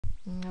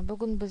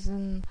Бүгін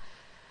біздің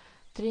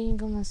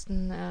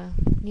тренингіміздің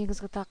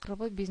негізгі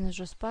тақырыбы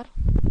бизнес-жоспар.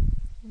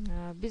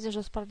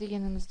 Бизнес-жоспар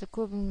дегенімізді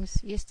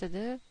көбіміз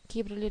естіді,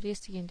 кейбіреулер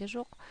естігенде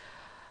жоқ.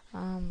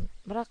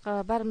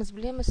 Бірақ бәріміз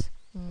білеміз,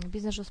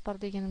 бизнес-жоспар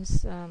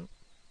дегеніміз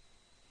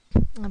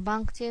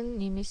банктен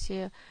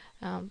немесе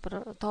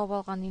бір тауып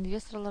алған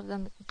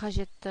инвесторлардан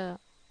қажетті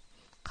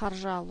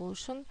қаржы алу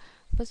үшін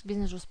біз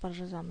бизнес-жоспар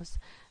жазамыз.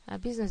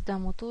 Бизнес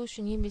дамыту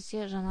үшін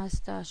немесе жаңа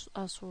істі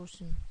ашу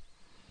үшін.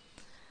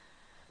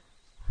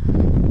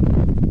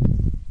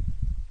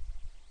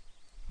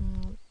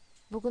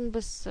 Бүгін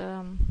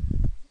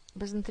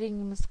біздің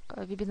тренингіміз,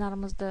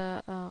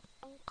 вебинарымызды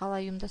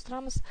қалай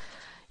ұйымдастырамыз.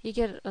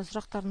 Егер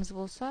сұрақтарыңыз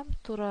болса,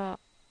 тура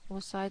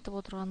осы айтып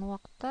отырған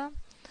уақытта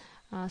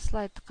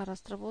слайдты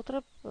қарастырып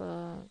отырып,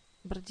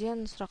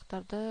 бірден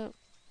сұрақтар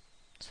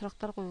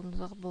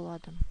қоюыңызға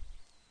болады.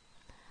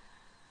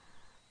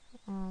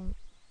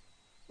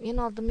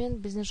 Ең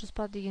алдымен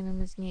бизнес-жоспар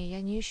дегеніміз не?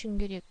 Не үшін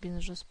керек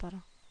бизнес-жоспар?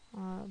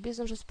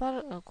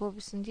 Бизнес-жоспар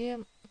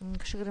көбісінде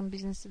кішігірім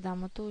бизнесті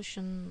дамыту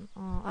үшін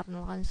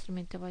арналған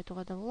инструмент деп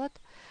айтуға да болады.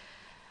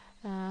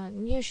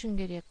 Не үшін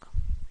керек?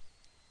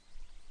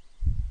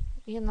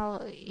 Ең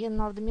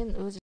алдымен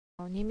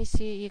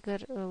немесе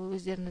егер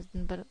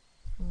өздеріңіздің бір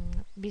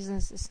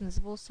бизнес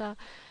ісіңіз болса,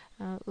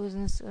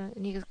 өзіңіз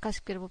негізі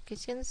кәсіпкер болып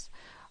кетсеңіз,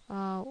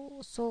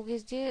 сол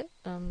кезде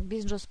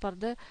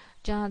бизнес-жоспарды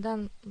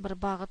жаңадан бір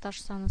бағыт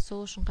ашсаңыз,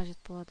 сол үшін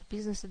қажет болады.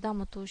 Бизнесті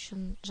дамыту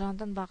үшін,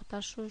 жаңадан бағыт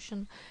ашу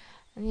үшін,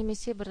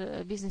 немесе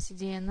бір бизнес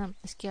идеяны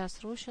іске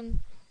асыру үшін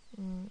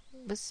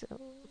біз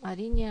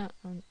әрине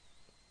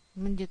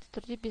міндетті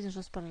түрде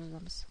бизнес-жоспар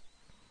жазамыз.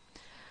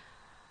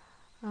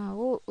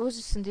 Ол өз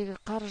ісіндегі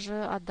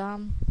қаржы,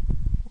 адам,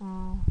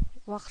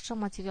 уақытша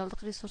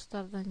материалдық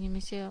ресурстарды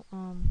немесе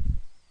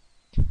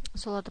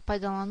соларды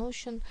пайдалану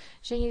үшін,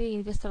 және де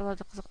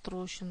инвесторларды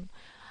қызықтыру үшін,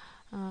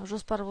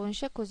 жоспар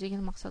бойынша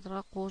көздеген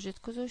мақсатқа қол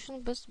жеткізу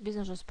үшін біз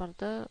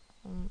бизнес-жоспарды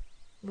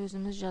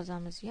өзіміз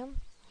жазамыз.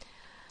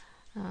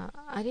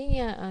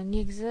 Әрине,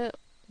 негізі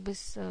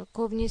біз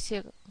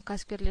көбінесе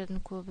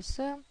кәсіпкерлердің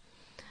көбісі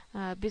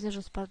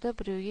бизнес-жоспарды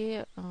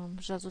біреуге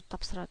жазуды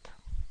тапсырады.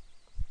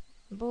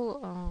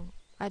 Бұл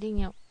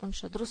әрине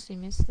онша дұрыс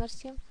емес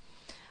нәрсе.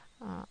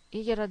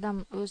 Егер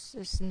адам өз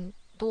ісін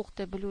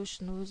толықтай білу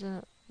үшін,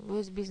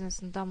 өз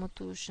бизнесін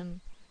дамыту үшін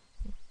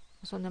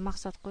сондай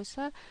мақсат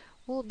қойса,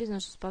 ол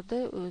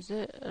бизнес-жоспарды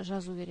өзі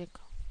жазу керек.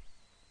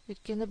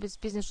 Өйткені біз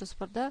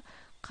бизнес-жоспарда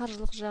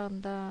қаржылық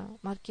жағында,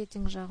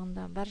 маркетинг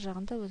жағында, бар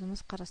жағында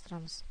өзіміз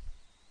қарастырамыз.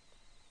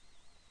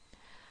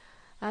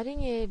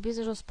 Әрине,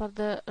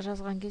 бизнес-жоспарды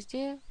жазған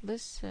кезде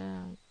біз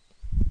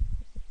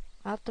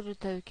әртүрлі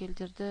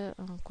тәуекелдерді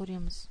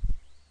көреміз.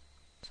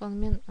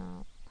 Сонымен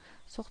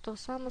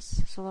соқтығысамыз,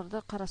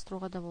 соларды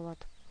қарастыруға да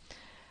болады.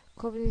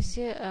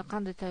 Көбінесе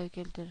қандай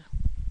тәуекелдер?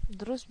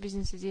 Дұрыс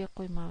бизнес идея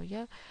қоймау.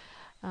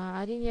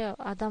 Әрине,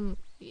 адам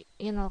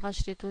ең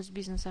алғаш рет өз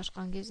бизнес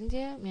ашқан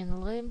кезінде, мен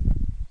ылғи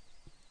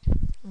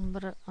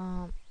бір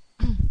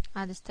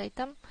әдісті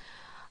айтам.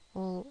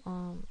 Ол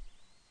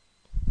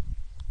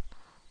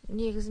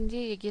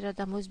негізінде, егер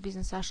адам өз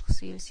бизнес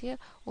ашқысы келсе,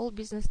 ол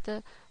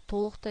бизнесті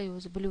толықтай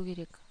өзі білу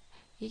керек.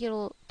 Егер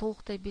ол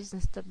толықтай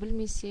бизнесті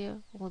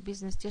білмесе, ол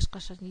бизнесті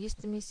ешқашан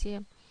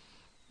естімесе,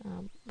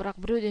 бірақ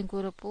біреуден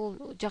көріп,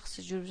 ол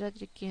жақсы жүріп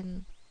жатыр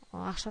екен,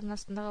 ақшаның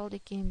астында қалды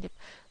екен деп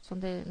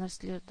сондай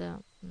нәрселерді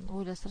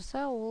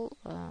ойластырса, ол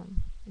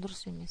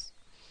дұрыс емес.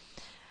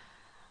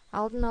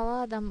 Алдын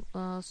ала адам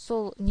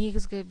сол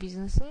негізгі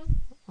бизнесін,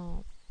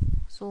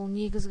 сол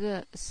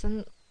негізгі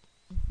ісін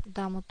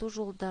дамыту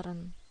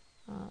жолдарын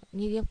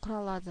неден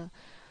құралады,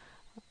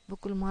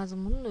 бүкіл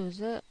мазмұнын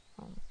өзі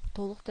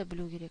толықтай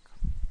білу керек.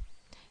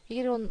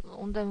 Егер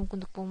ондай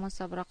мүмкіндік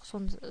болмаса, бірақ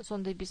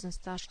сондай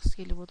бизнесті ашқысы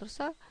келіп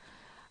отырса,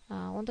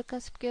 онда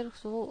кәсіпкер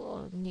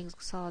сол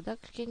негізгі салада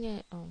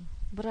кішкене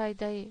бір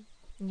айдай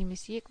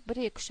немесе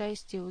 1-2 ай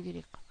істеуі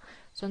керек.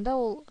 Сонда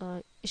ол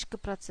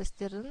ішкі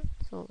процестерін,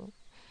 сол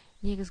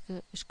негізгі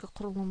ішкі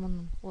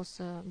құрылымын,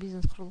 осы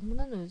бизнес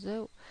құрылымынан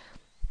өзі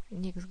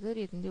негізгі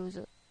ретінде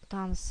өзі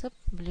танысып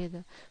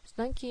біледі.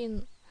 Содан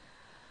кейін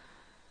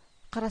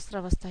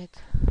қарастыра бастайды.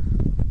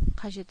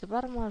 Қажеті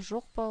бар ма,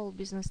 жоқ па ол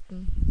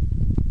бизнестің,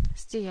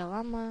 істей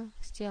ала ма,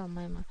 істей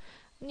алмай ма.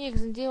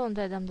 Негізінде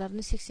ондай адамдардың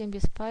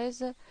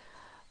 85%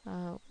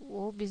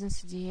 ол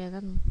бизнес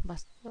идеядан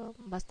бас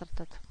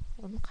тартады.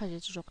 Оның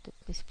қажеті жоқ деп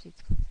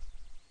есептейді.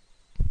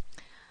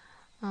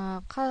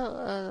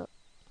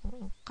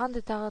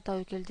 Қандай тағы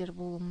тәуекелдер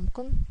болуы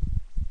мүмкін?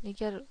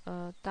 Егер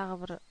тағы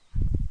бір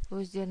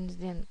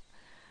өздеріңізден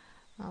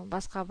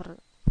басқа бір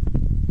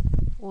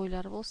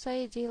ойлар болса,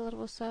 идеялар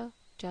болса,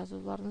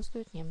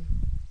 жазуларыңызды өтінемін.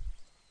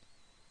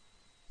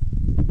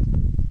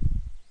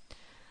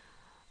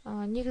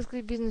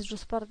 Негізгі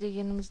бизнес-жоспар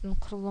дегеніміздің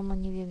құрылымы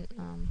неден,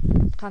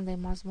 қандай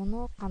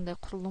мазмұны, қандай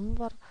құрылымы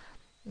бар?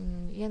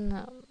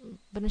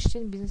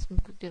 Біріншіден бизнес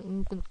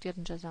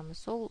мүмкіндіктерін жазамыз.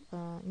 Сол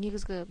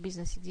негізгі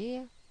бизнес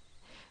идея,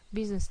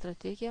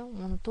 бизнес-стратегия,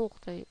 оны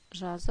толықтай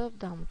жазып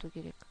дамыту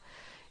керек.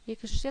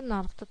 Екіншіден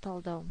нарықты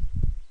талдау.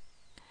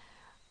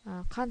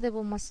 Қандай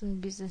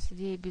болмасын бизнес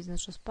идея,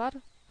 бизнес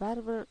жоспар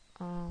бәрібір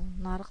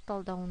нарық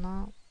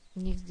талдауына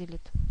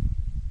негізделеді.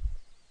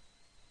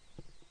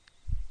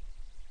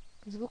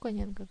 Звука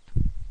нет, говорит.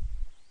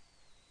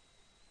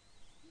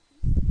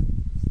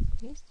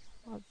 Есть?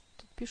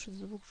 Тут пишут,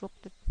 звук жоқ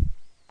деп.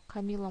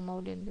 Камила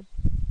Маулен деп.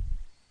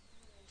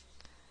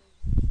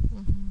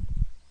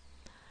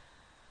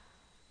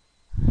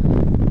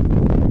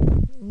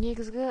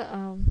 Негізгі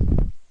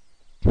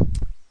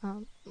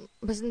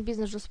біздің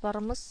бизнес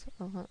жоспарымыз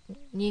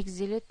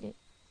негізделеді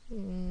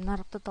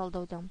нарықты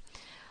талдауда.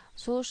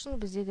 Сол үшін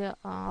бізде де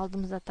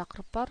алдымызда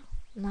тақырып бар.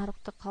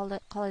 Нарықты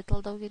қалай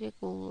талдау керек?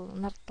 Ол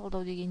нарықты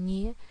талдау деген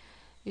не?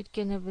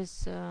 Өйткені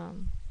біз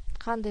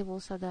қандай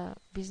болса да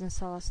бизнес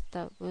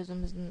саласында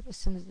өзіміздің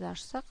ісімізді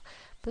ашсақ,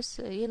 біз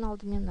ең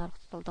алдымен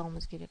нарықты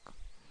талдауымыз керек.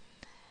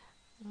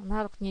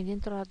 Нарық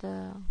неден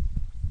тұрады?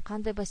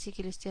 Қандай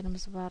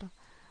бәсекелестеріміз бар?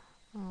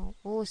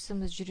 Ол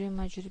ісіміз жүре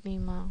ма, жүрмей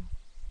ма?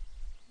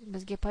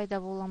 Бізге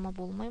пайда бола ма,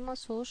 болмай ма?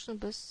 Сол үшін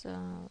біз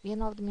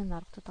ең алдымен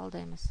нарықты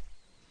талдаймыз.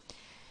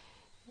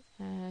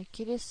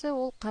 Келесі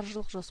ол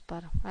қаржылық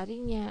жоспар.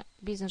 Әрине,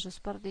 бизнес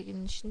жоспар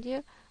деген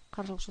ішінде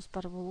қаржылық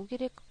жоспар болу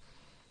керек.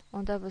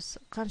 Онда біз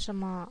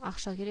қаншама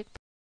ақша керек,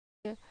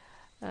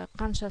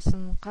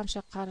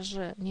 қанша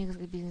қаржы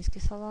негізгі бизнеске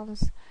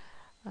саламыз,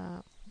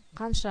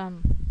 қанша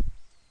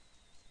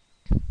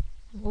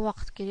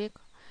уақыт керек,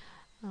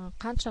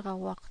 қаншаға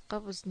уақытқа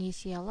біз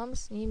несие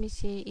аламыз,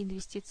 немесе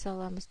инвестиция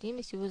аламыз,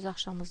 немесе өз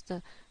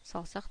ақшамызды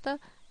салсақ та,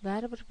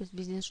 бәрібір біз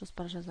бизнес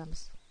жоспар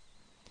жазамыз.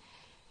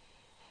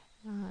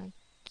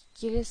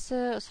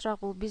 Келесі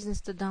сұрақ бұл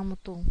бизнесті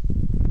дамыту.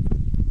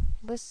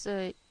 Біз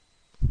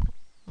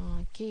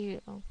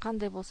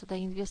қандай болса да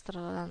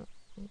инвестордан,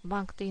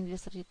 банкты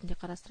инвестор ретінде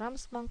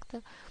қарастырамыз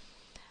банкты.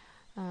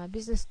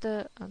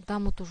 Бизнесті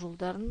дамыту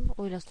жолдарын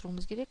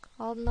ойластыруымыз керек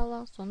алдын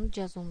ала, соны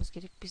жазуымыз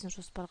керек бизнес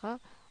жоспарға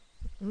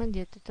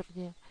міндетті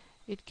түрде.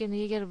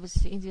 Өйткені егер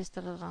біз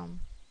инвесторға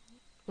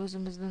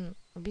өзіміздің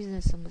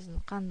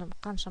бизнесіміздің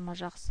қаншама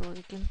жақсы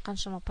екен,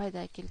 қаншама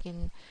пайда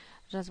әкелгенін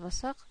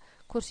жазбасақ,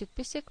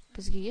 көрсетпесек,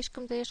 бізге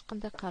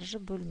ешқандай қаржы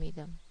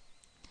бөлмейді.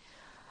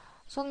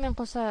 Сонымен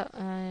қоса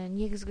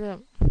негізгі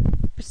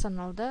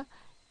персоналда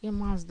ең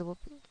маңызды болып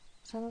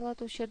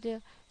саналады осы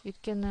жерде.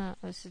 Өйткені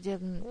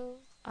сіздердің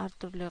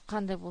әртүрлі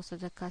қандай болса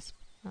да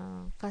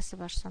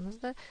кәсіп ашсаңыз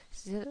да,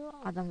 сіздер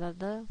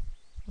адамдарды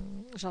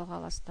жалға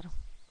аласыздар.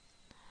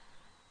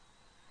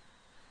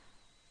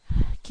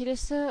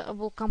 Келесі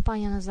бұл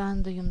компанияны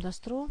заңды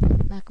ұйымдастыру,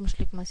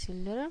 әкімшілік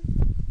мәселелері.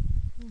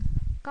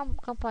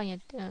 Компания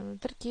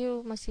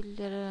тіркеу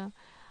мәселелері,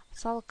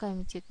 салық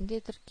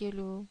комитетінде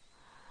тіркелу,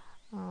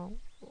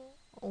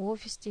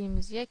 офис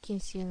дейміз,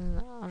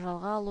 кеңсені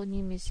жалға алу,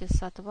 немесе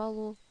сатып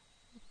алу,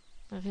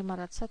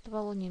 ғимарат сатып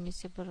алу,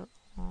 немесе бір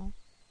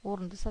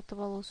орынды сатып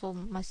алу, сол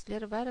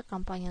мәселелері бәрі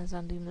компанияны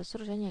заңды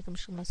ұйымдастыру және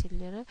әкімшілік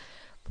мәселелері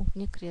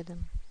пунктіне кіреді.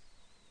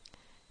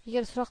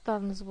 Егер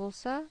сұрақтарыңыз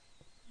болса,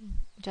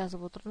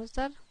 жазып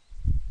отырыңыздар.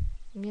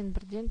 Мен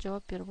бірден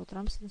жауап беріп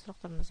отырамын сіздің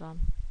сұрақтарыңызға.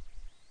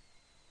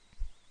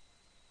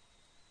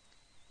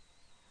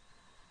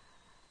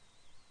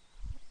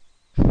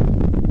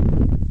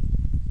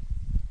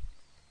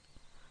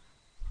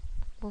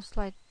 Бұл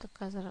слайдты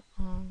қазір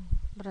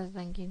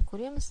біраздан кейін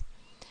көреміз.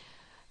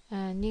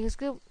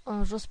 Негізгі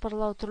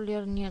жоспарлау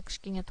түрлеріне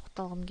кішкене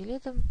тоқталғым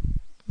келеді.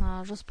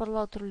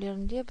 Жоспарлау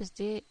түрлерінде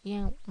бізде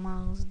ең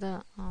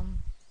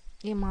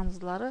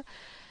маңыздылары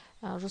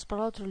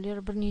жоспарлау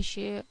түрлері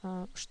бірнеше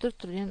 3-4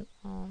 түрден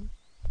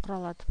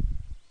құралады.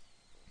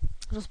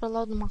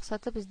 Жоспарлаудың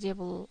мақсаты бізде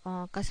бұл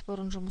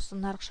кәсіпорын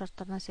жұмысын нарық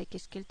шарттарына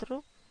сәйкес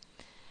келтіру.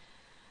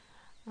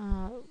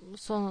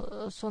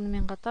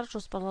 Сонымен қатар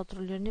жоспарлау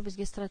түрлеріне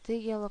бізге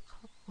стратегиялық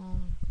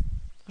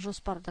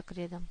жоспар да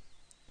кіреді.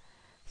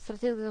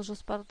 Стратегиялық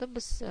жоспарды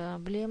біз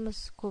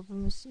білеміз,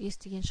 көбіміз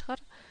естіген шығар.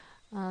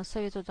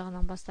 Совет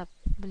одағынан бастап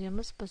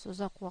білеміз, біз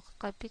ұзақ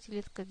уақытқа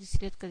 5-летка,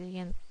 10-летка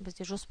деген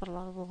бізде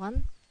жоспарлар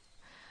болған.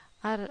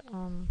 Әр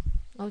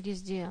ол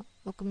кезде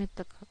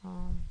өкіметтік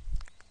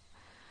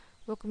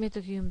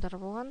ұйымдар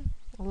болған.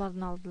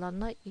 Олардың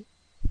алдыларына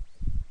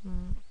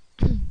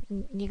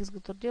негізгі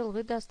түрде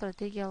ылғи да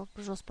стратегиялық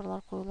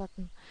жоспарлар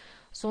қойылатын.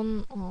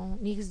 Соның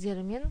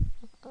негіздерімен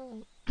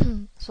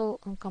сол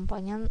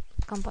компания,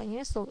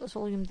 сол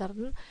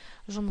ұйымдардың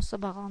жұмысы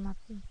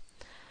бағаланатын.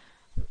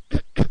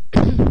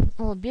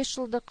 Ол 5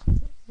 жылдың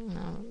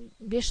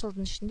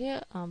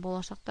ішінде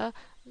болашақта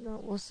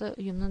осы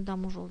ұйымның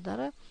даму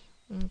жолдары.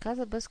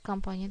 Қазір біз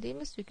компания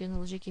дейміз, өйткені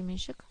ол жеке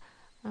меншік,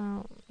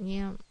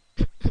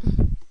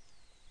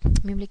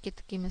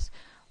 мемлекеттік емес.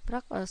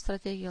 Бірақ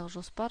стратегиялық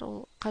жоспар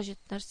ол қажет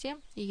нәрсе.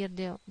 Егер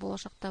де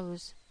болашақта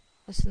өз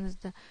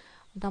ісіңізді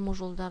даму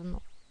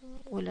жолдарын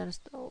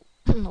ойланыстыру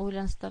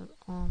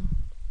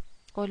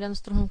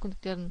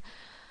мүмкіндіктерін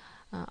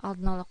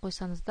алдын ала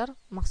қойсаңыздар,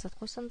 мақсат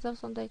қойсаңыздар,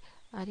 сондай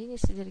әрине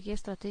сіздерге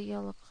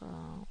стратегиялық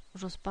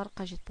жоспар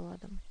қажет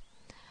болады.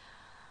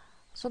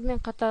 Сонымен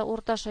қатар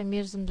орташа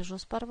мерзімді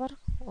жоспар бар.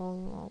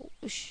 Ол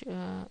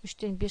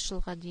 3-5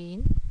 жылға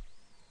дейін.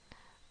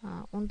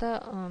 Онда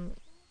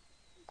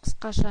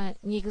қысқаша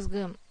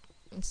негізгі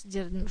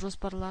сіздердің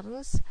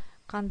жоспарларыңыз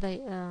қандай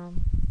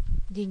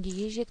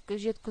деңгейге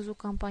жеткізу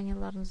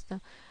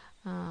компанияларыңызды,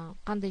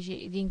 қандай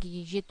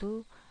деңгейге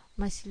жету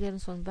мәселелерін,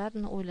 соның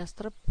бәрін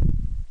ойластырып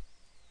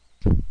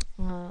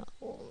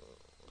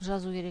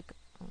жазу керек.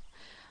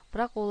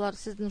 Бірақ олар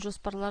сіздің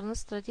жоспарларыңыз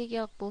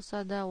стратегиялық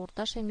болса да,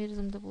 орташа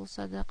мерзімді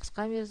болса да,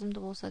 қысқа мерзімді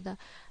болса да,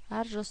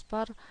 әр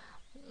жоспар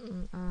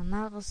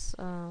нағыз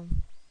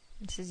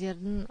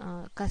сіздердің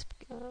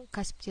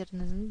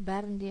кәсіптеріңіздің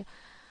бәрінде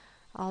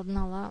алдын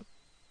ала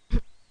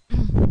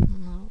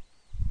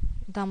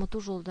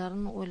дамыту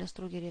жолдарын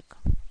ойластыру керек.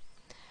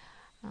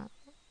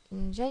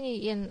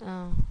 Және ең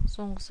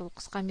соңғысы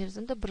қысқа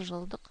мерзімді, бір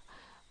жылдық.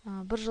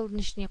 Бір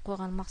жылдың ішіне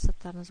қойған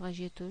мақсаттарыңызға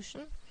жету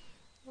үшін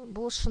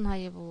бұл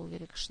шынайы болу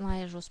керек,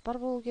 шынайы жоспар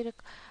болу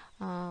керек.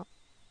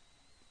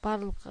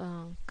 Барлық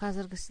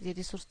қазіргі сізде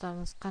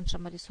ресурстарыңыз,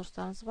 қаншама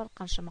ресурстарыңыз бар,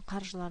 қаншама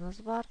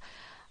қаржыларыңыз бар,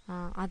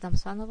 адам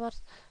саны бар,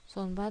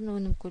 соның бәрін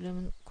өнім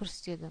көлемін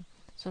көрсетеді.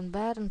 Соның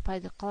бәрін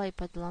қалай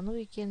пайдалану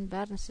екенін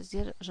бәрін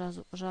сіздер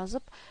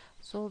жазып,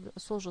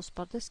 сол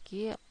жоспарды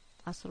іске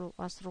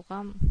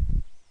асыруға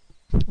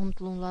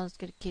ұмтылуларыңыз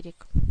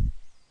керек.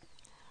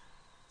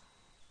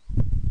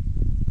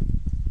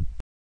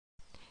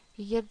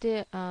 Егер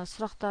де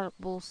сұрақтар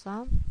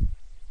болса,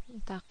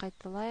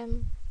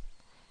 қайталайым.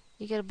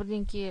 Егер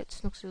бірдеңке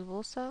түсініксіз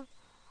болса,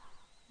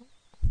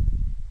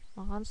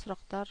 маған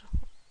сұрақтар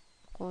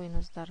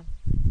қойыңыздар.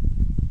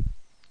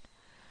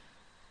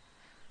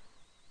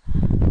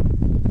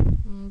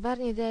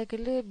 Бәріне де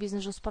әйгілі,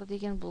 бизнес-жоспар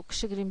деген бұл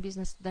кішігірім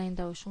бизнесті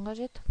дайындау үшін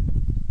қажет.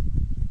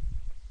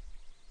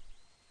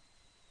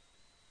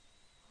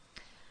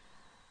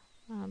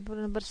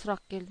 Бір сұрақ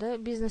келді.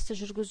 Бизнесті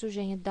жүргізу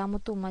және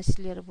дамыту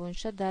мәселелері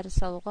бойынша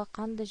дәріс алуға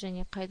қандай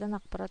және қайдан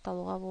ақпарат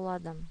алуға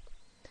болады?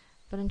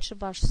 Бірінші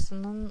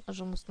басшысының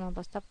жұмысынан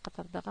бастап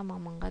қатардағы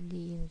маманға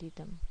дейін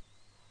дейді.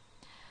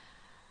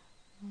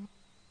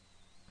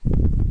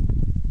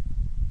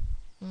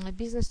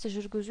 Бизнесті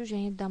жүргізу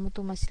және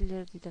дамыту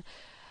мәселелері дейді.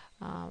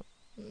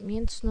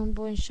 Мен түсінуім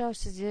бойынша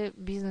сізде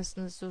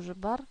бизнесіңіз уже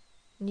бар.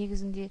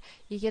 Негізінде,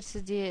 егер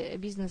сізде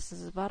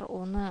бизнесіңіз бар,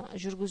 оны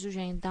жүргізу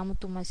және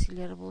дамыту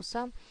мәселелері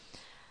болса,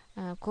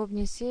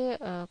 көбінесе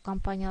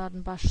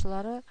компаниялардың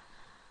басшылары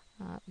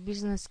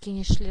бизнес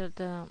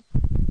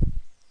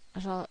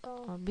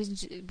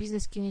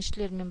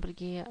кеңесшілермен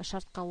бірге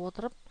шартқа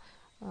отырып,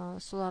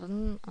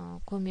 солардың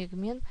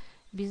көмегімен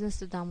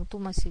бизнесті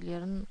дамыту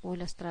мәселелерін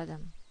ойластырады.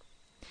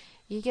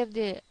 Егер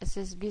де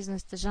сіз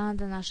бизнесті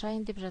жаңадан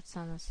ашайын деп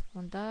жатсаңыз,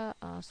 онда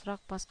сұрақ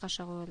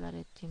басқаша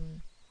қойылар еді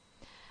деймін.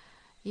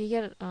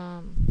 Егер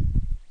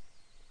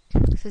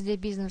сізде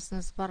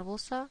бизнесіңіз бар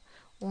болса,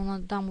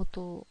 оны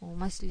дамыту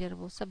мәселелері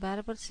болса,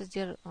 бәрібір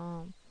сіздер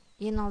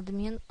ең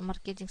алдымен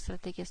маркетинг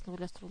стратегиясын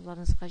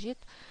ойластыруларыңыз қажет.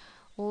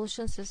 Ол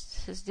үшін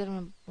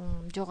сіздермен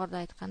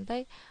жоғарыда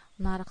айтқандай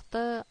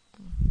нарықты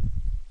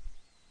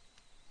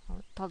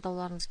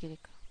талдауларыңыз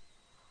керек.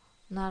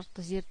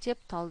 Нарықты зерттеп,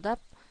 талдап,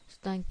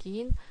 содан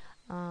кейін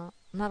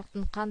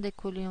нарықтың қандай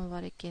көлемі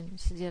бар екен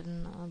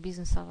сіздердің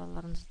бизнес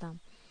салаларыңызда,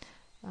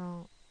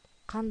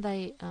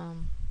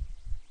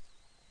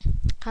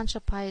 қанша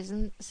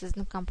пайызын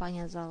сіздің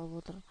компанияңыз алып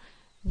отыр,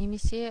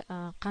 немесе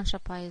қанша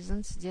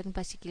пайызын сіздердің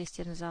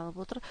бәсекелестеріңіз алып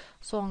отыр,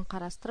 соған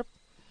қарастырып,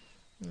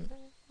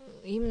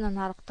 именно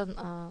нарықтың,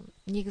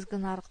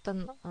 негізгі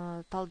нарықтың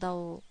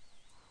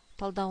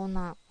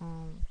талдауына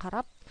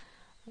қарап,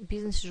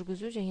 бизнес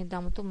жүргізу және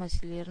дамыту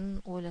мәселелерін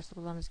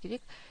ойластыруларыңыз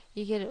керек.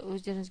 Егер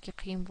өздеріңізге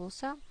қиын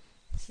болса,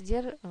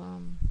 сіздер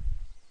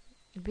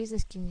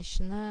бизнес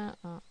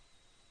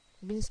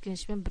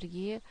кеңесшімен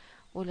бірге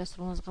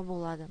ойластыруыңызға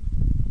болады.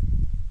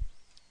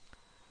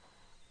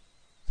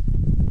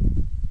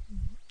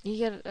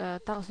 Егер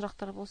тағы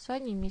сұрақтар болса,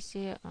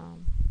 немесе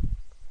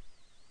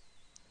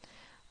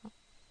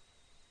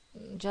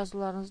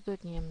жазуларыңызды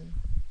өтінемін.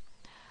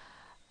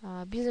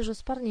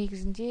 Бизнес-жоспар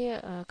негізінде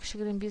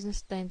кішігірім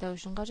бизнесті дайындау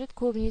үшін қажет,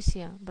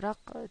 көбінесе, бірақ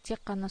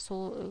тек қана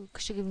сол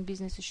кішігірім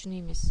бизнес үшін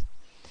емес.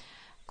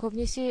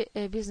 Көбінесе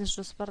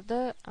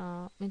бизнес-жоспарды,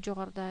 мен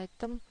жоғарыда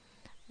айттым,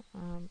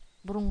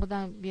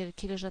 бұрынғыдан бері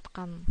келе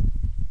жатқан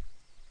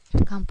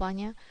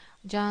компания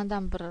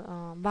жаңадан бір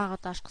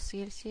бағыт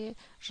ашқысы келсе,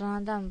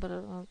 жаңадан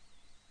бір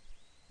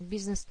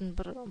бизнестің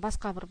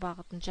басқа бір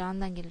бағытын,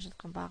 жаңадан келе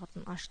жатқан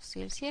бағытын ашқысы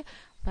келсе,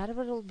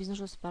 бәрібір ол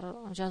бизнес-жоспар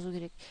жазу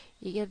керек.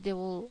 Егер де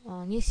ол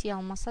несие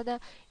алмаса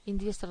да,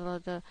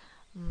 инвесторларды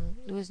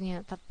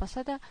өзіне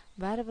тартпаса да,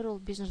 бәрібір ол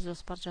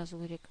бизнес-жоспар жазу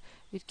керек.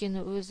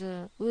 Өйткені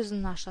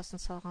өзінің ақшасын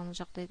салған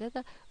жағдайда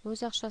да өз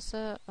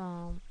ақшасы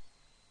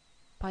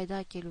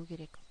пайда келу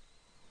керек.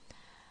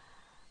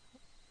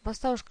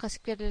 Бастауыш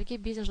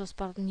кәсіпкерлерге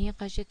бизнес-жоспардың не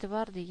қажеті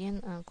бар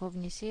деген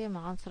көбінесе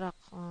маған сұрақ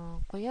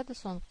қояды,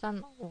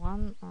 сондықтан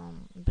оған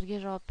бірге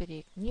жауап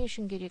берейік. Не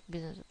үшін керек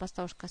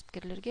бастауыш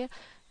кәсіпкерлерге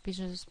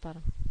бизнес-жоспар?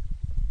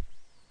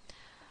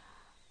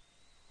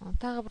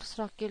 Тағы бір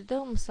сұрақ келді.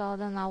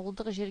 Мысалдан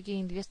ауылдық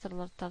жерге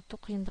инвесторлар тарту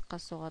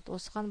қиындыққа соғады.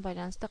 Осыған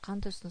байланысты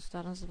қандай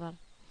ұсыныстарыңыз бар?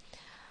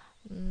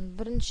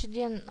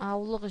 Біріншіден,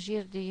 ауылдық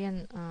жер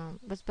деген,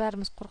 біз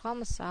бәріміз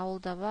қорқамыз,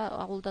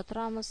 ауылда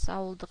тұрамыз,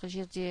 ауылдық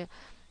жерде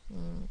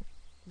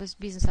біз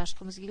бизнес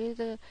ашқымыз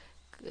келеді.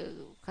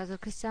 Қазір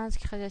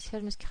крестьянский хозяйство,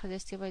 фермерский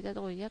хозяйство деп айтады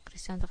ғой,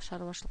 крестьяндық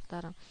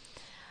шаруашылықтары.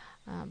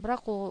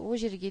 Бірақ о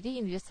жерге де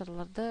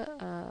инвесторларды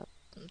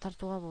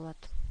тартуға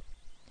болады.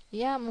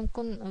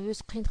 Мүмкін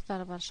өз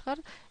қиындықтары бар шығар,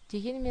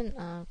 дегенмен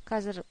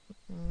қазір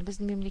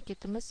біздің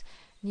мемлекетіміз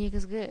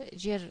негізгі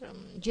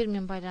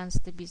жермен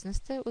байланысты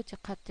бизнесті өте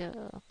қатты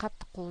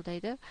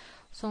қолдайды.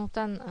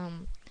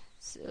 Сондықтан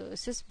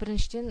сіз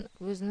біріншіден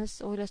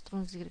өзіңіз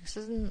ойластыруыңыз керек.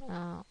 Сіздің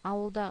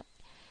ауылда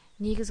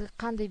негізгі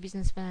қандай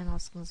бизнеспен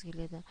айналысқыңыз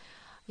келеді?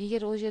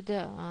 Егер ол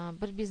жерде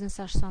бір бизнес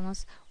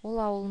ашсаңыз, ол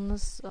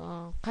ауылыңыз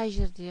қай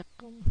жерде,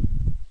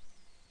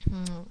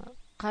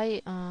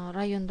 қай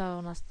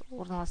районда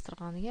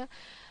орналастырған?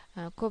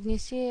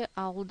 Көбінесе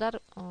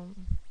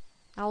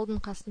ауылдың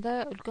қасында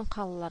үлкен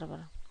қалалар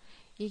бар.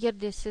 Егер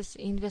де сіз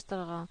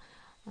инвесторға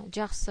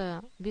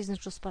жақсы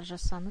бизнес-жоспар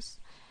жасаңыз,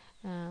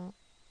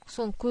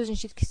 соны көзін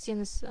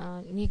жеткізсеңіз,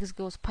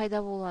 негізгі осы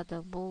пайда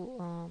болады.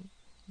 Бұл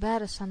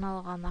бәрі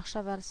саналған,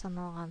 ақша бәрі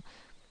саналған.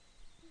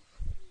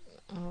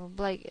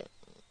 Бұлай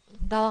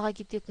далаға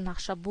кететін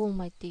ақша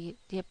болмайды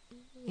деп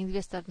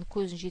инвестордың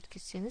көзін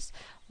жеткізсеңіз,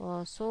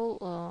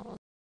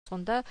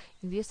 сонда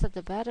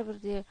инвесторды бәрібір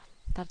де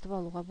тартып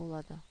алуға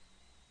болады.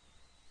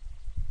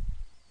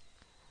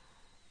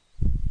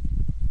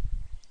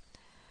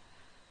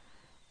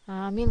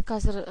 Мен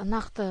қазір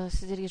нақты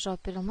сіздерге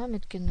жауап бере алмаймын,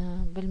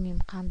 өйткені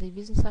білмеймін қандай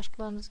бизнес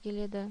ашқыларыңыз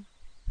келеді.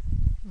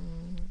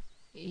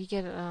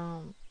 Егер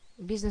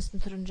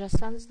бизнестің түрін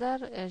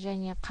жазсаңыздар,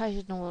 және қай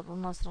жерден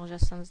орналастыруын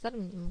жазсаңыздар,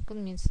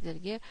 мүмкін мен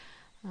сіздерге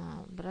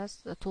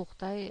біраз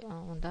толықтай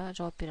онда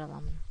жауап бере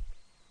аламын.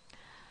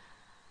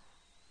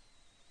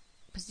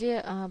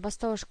 Бізде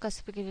бастауыш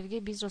кәсіпкерлерге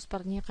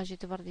бизнес-жоспардың не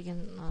қажеті бар деген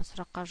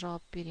сұраққа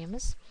жауап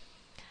береміз.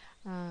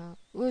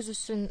 Өз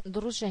ісін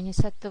дұрыс және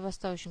сәтті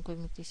бастау үшін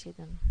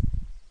көмектеседі.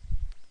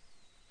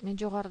 Мен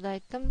жоғарыда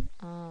айттым,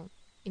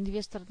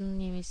 инвестордың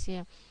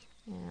немесе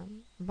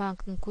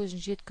банктың көзін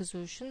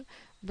жеткізу үшін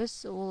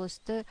біз ол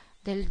істі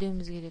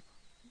дәлелдеуіміз керек.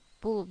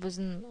 Бұл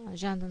біздің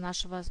жандан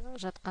ашып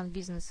жатқан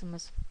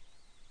бизнесіміз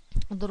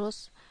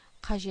дұрыс,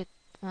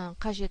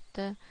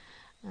 қажетті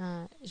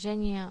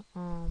және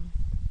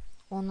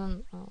оның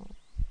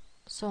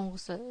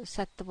соңғысы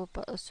сәтті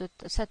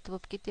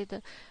болып кетеді.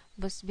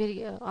 Біз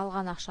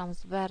алған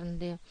ақшамызды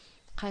бәрінде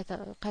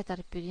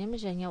қайтарып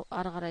береміз және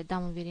ары қарай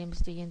дамы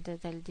береміз дегенді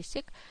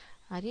дәлелдесек,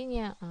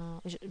 әрине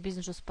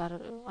бизнес-жоспар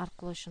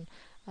арқылы үшін,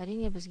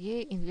 әрине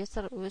бізге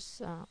инвестор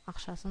өз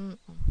ақшасын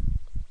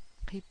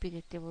қиып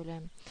береді деп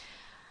ойлаймын.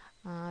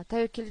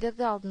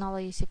 Тәуекелдерді алдын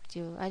ала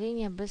есептеу.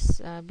 Әрине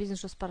біз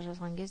бизнес-жоспар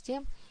жазған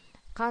кезде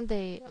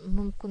қандай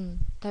мүмкін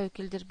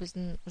тәуекелдер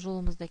біздің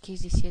жолымызда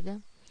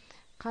кездеседі,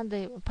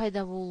 қандай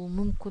пайда болуы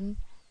мүмкін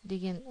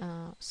деген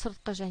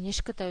сыртқы және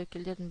ішкі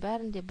тәуекелдердің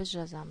бәрін де біз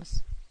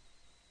жазамыз.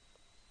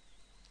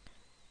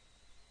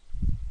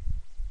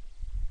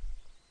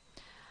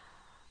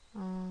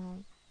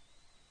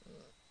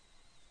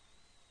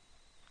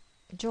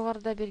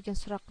 Жоғарыда берген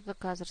сұрақты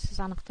қазір сіз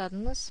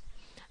анықтадыңыз.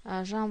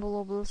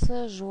 Жамбыл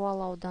облысы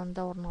Жуалы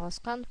ауданында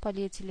орналасқан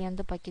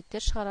полиэтиленді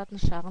пакеттер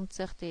шығаратын шағын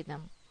цех дейді.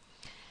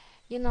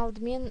 Ең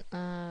алдымен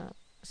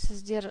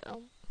сіздер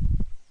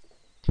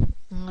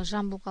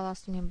Жамбыл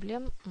қаласын мен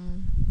білем.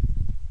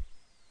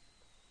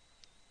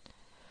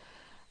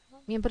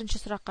 Мен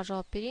бірінші сұраққа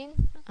жауап берейін.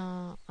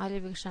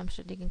 Әлібек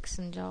Шамшыр деген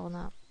кісінің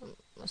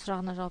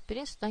сұрағына жауап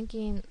берейін. Содан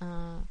кейін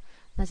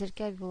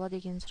Назерке Абиболла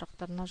деген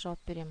сұрақтарына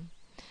жауап беремін.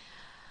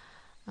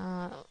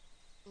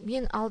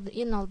 Ең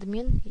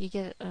алдымен,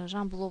 егер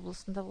Жамбыл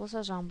облысында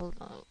болса,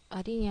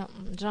 әрине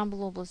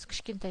Жамбыл облысы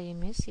кішкентай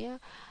емес,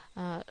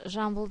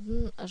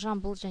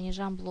 Жамбыл және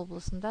Жамбыл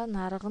облысында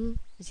нарығын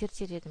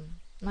зерттер едім.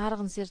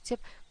 Нарығын зерттеп,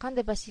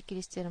 қандай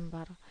бәсекелестерім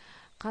бар,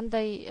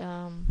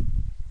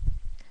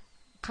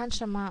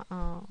 қаншама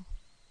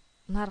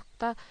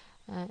нарықта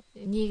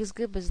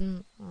негізгі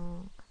біздің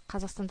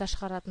Қазақстанда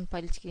шығаратын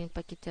полиэтилен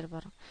пакеттер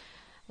бар.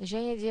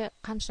 Және де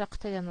қанша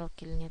Қытайдан алып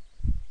келінеді.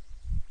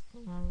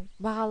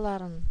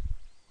 Бағаларын,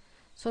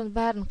 соның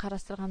бәрін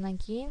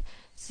қарастырғаннан кейін,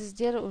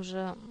 сіздер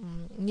уже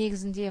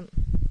негізінде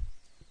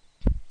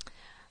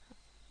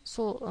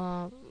сол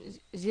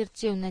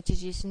зерттеу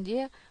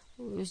нәтижесінде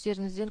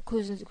өздеріңізден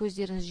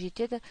көздеріңіз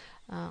жетеді,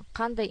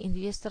 қандай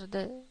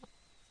инвесторды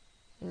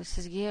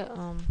сізге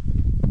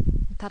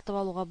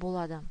тартып алуға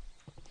болады.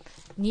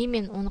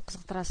 Немен оны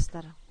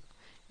қызықтырасыздар?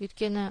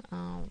 Өйткені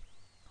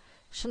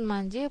шын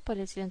мәнінде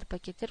полиэтиленді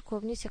пакеттер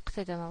көбінесе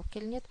Қытайдан алып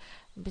келінеді.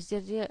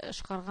 Біздерде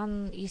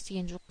шығарған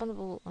естіген жоқпын,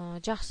 бұл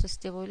жақсы іс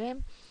деп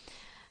ойлаймын.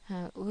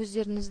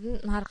 Өздеріңіздің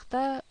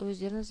нарықта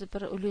өздеріңіз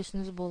бір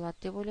үлесіңіз болады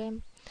деп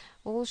ойлаймын.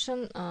 Ол үшін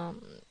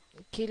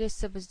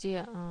келесі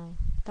бізде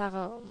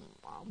тағы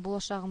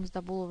болашағымызда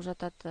болып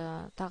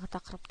жатады тағы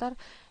тақырыптар,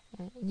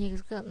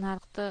 негізгі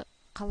нарықты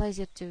қалай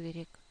зерттеу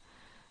керек,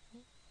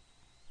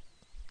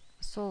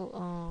 сол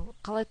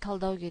қалай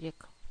талдау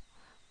керек,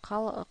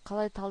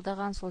 қалай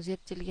талдаған сол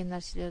зерттелген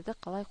нәрселерді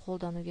қалай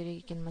қолдану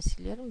керек екен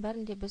мәселелерін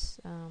бәрінде біз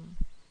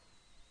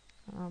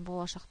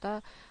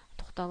болашақта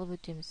тоқталып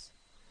өтеміз.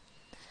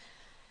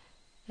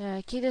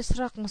 Келесі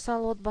сұрақ,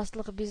 мысалы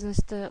отбасылық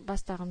бизнесті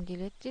бастағым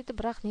келеді дейді,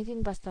 бірақ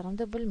неден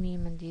бастарымды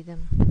білмеймін дейді.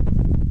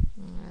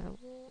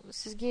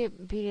 Сізге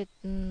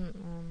беретін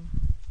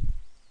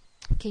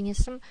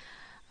кеңесім,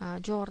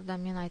 жоғарыда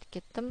мен айтып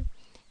кеттім,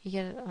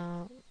 егер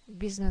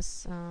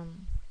бизнесті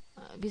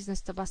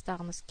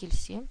бастағыңыз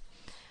келсе,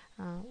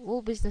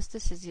 ол бизнесті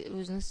сіз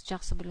өзіңіз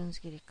жақсы білуіңіз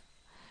керек.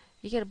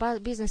 Егер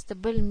бизнесті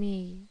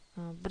білмей,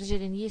 бір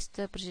жерден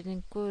естіп, бір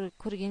жерден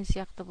көрген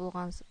сияқты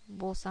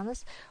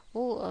болсаңыз,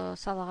 ол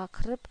салаға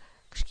кіріп,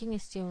 кішкене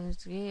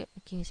істеуіңізге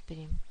кеңес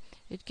беремін.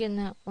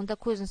 Өйткені онда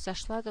көзіңіз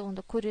ашылады,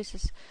 онда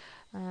көресіз.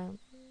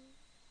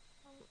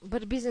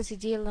 Бір бизнес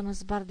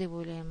идеяларыңыз бар деп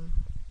ойлаймын.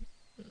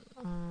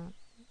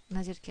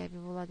 Назерке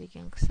Абиболла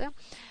деген кісі.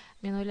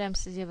 Мен ойлаймын,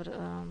 сізде бір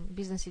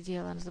бизнес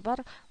идеяларыңыз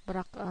бар,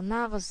 бірақ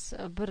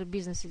нағыз бір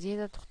бизнес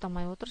идеяда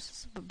тоқтамай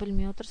отырсыз,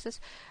 білмей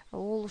отырсыз.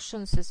 Ол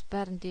үшін сіз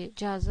бәрінде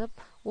жазып,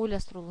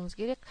 ойластыруыңыз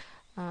керек.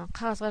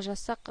 Қағазға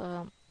жазсақ,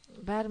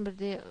 бәрін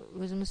бірде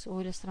өзіміз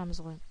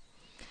ойластырамыз ғой.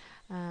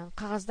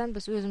 Қағаздан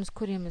біз өзіміз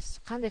көреміз,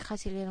 қандай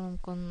қателері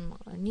мүмкін,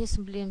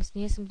 несін білеміз,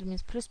 несін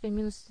білмейміз, плюс пен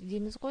минус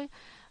дейміз ғой.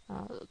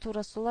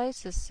 Тура солай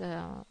сіз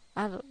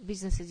әр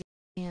бизнес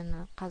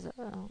идеяны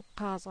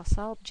қағазға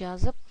салып,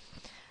 жазып,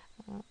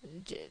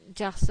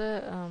 жақсы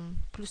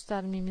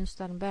плюстарын мен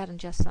минустарын бәрін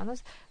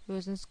жазсаңыз,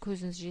 өзіңіз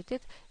көзіңіз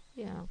жетеді,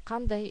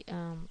 қандай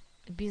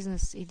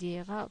бизнес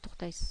идеяға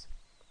тоқтайсыз.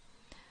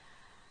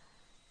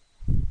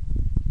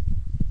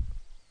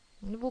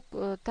 Бұл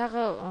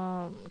тағы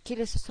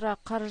келесі сұрақ,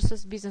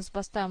 қаржысыз бизнес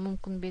бастау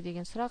мүмкін бе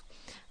деген сұрақ.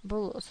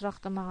 Бұл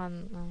сұрақты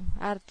маған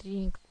әр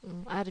тренинг,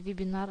 әр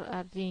вебинар,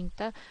 әр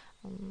тренингта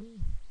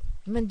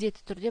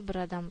міндетті түрде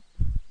бір адам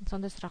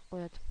сондай сұрақ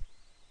қояды.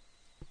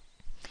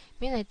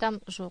 Мен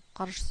айтам, жоқ,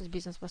 қаржысыз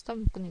бизнес бастау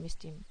мүмкін емес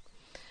деймін.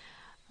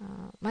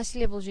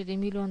 Мәселе бұл жерде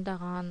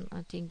миллиондаған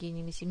теңге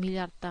немесе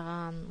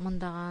миллиардтаған,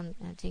 мыңдаған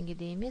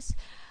теңгеде емес.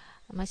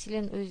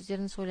 Мәселен,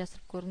 өздеріңіз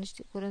ойластырып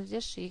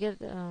көріңіздерші, егер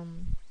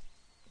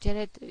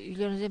жарайды,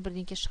 үйлеріңізден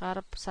бірдеңке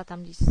шығарып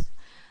сатам дейсіз.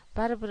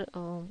 Бәрібір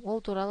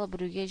ол туралы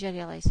біреуге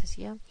жариялайсыз,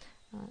 иә?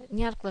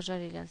 Не арқылы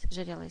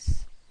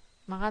жариялайсыз?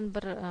 Маған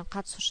бір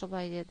қатысушы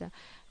былай деді.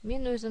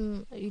 Мен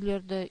өзім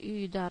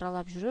үйді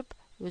аралап жүріп,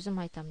 өзім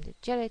айтам деді.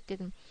 Жарайды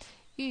дедім.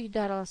 Үйді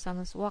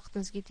араласаңыз,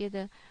 уақытыңыз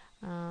кетеді,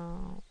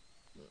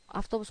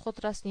 автобусқа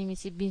отырасыз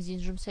немесе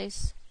бензин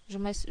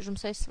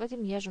жұмсайсыз ба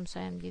деймін, иә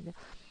жұмсаймын дейді.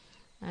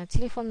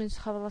 Телефонмен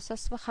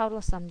хабарласасыз ба?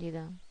 Хабарласам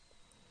дейді.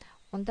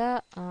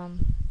 Онда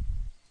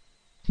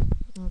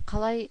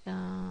қалай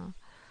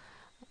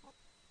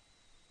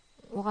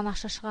оған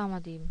ақша шыға ма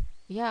деймін.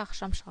 Иә,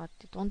 ақшам шығады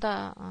дейді.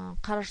 Онда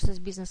қаржысыз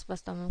бизнес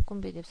бастау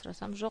мүмкін бе деп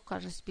сұрасам, жоқ,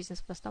 қаржысыз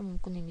бизнес бастау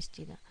мүмкін емес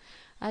дейді.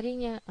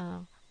 Әрине,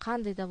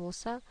 қандай да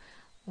болса,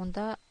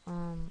 онда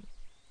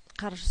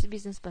қаржысыз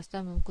бизнес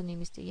бастау мүмкін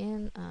емес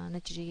деген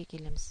нәтижеге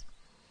келеміз.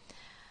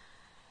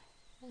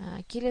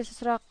 Келесі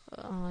сұрақ,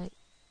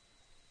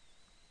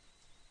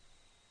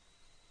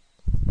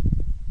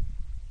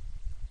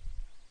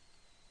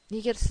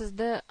 егер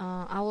сізді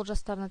ауыл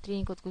жастарына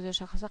тренинг өткізуге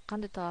шақырсақ,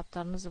 қандай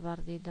талаптарыңыз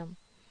бар дейді.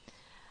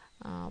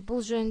 Бұл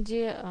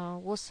жөнінде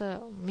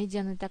осы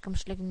MediaNet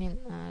әкімшілігімен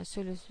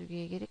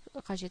сөйлесуге керек,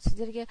 қажет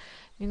сіздерге.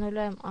 Мен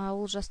ойлаймын,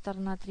 ауыл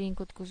жастарына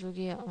тренинг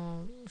өткізуге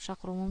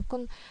шақыру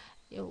мүмкін.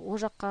 О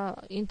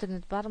жаққа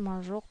интернет бар ма,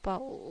 жоқ па,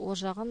 о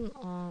жағын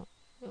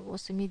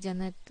осы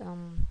MediaNet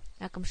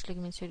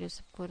әкімшілігімен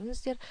сөйлесіп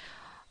көріңіздер.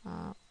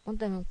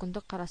 Онда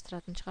мүмкіндік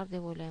қарастыратын шығар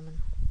деп ойлаймын.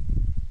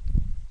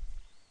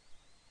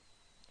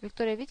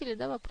 Виктория, видели,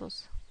 да,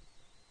 вопрос?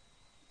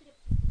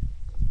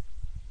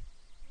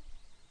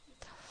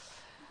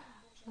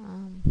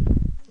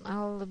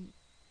 Ал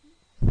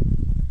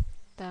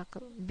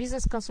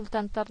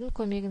бизнес-консультанттардың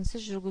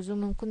көмегінсіз жүргізу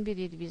мүмкін бе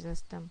дейді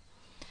бизнесті.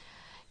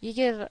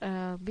 Егер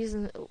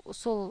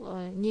сол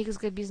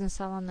негізгі бизнес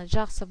саланы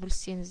жақсы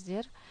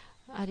білсеңіздер,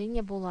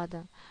 әрине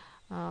болады.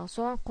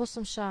 Соған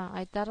қосымша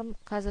айтарым,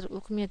 қазір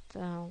үкімет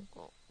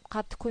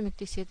қатты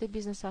көмектеседі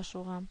бизнес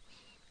ашуға,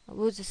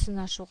 өз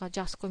ісін ашуға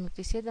жақсы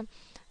көмектеседі.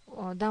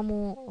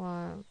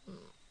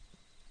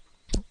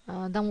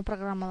 Даму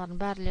программаларын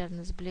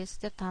бәрлеріңіз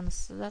білесіздер,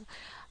 таныссыздар.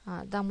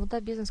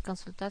 Дамуда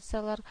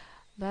бизнес-консультациялар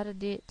бәрі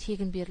де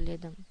тегін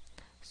беріледі.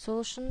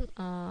 Сол үшін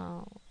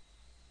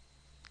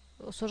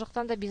сол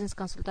жақтан да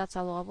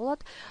бизнес-консультация алуға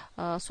болады.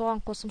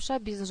 Соған қосымша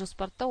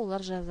бизнес-жоспарда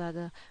олар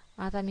жазады.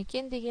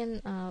 Атамекен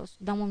деген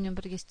дамумен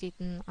бірге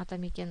істейтін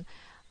Атамекен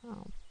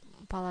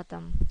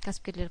палата,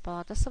 кәсіпкерлер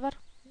палатасы бар.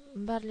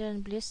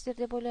 Бәрлерін білесіздер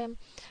деп ойлаймын.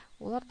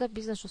 Олар да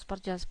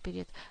бизнес-жоспар жазып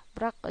береді.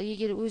 Бірақ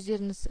егер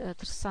өздеріңіз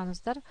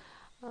тырыссаңыздар,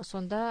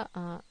 сонда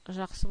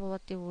жақсы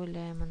болады деп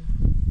ойлаймын.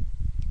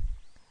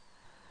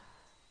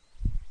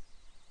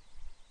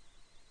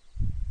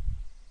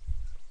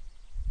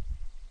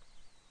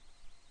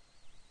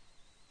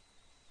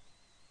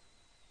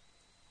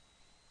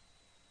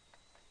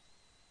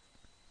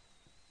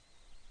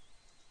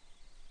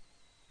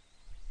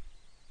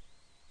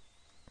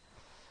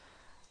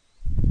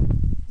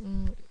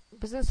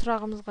 Біздің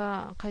сұрағымызға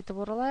қайтып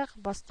оралайық.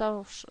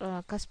 Бастауыш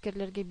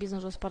кәсіпкерлерге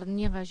бизнес жоспардың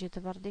не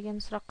қажеті бар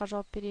деген сұраққа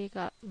жауап берейік.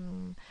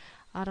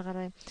 Ары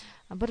қарай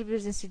бір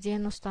бизнес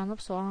идеяны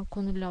ұстанып, соған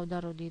көңіл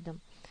аудару дейді.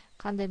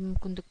 Қандай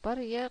мүмкіндік бар,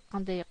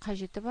 қандай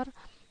қажеті бар?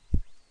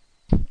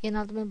 Ең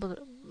алдымен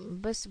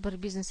біз бір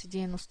бизнес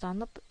идеяны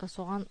ұстанып,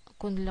 соған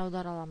көңіл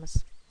аудара аламыз.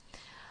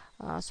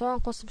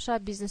 Соған қосымша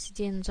бизнес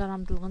идеяның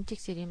жарамдылығын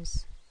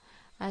тексереміз.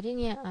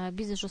 Әрине,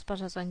 бизнес жоспар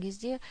жазған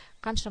кезде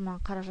қаншама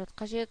қаражат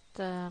қажет,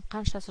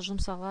 қаншасы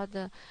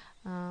жұмсалады,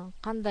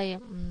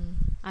 қандай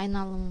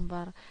айналымы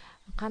бар,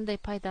 қандай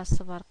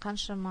пайдасы бар,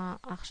 қаншама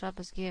ақша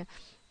бізге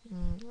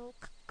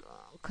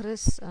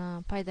кіріс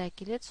пайда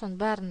әкеледі. Соның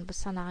бәрін біз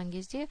санаған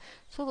кезде,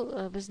 сол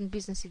біздің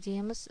бизнес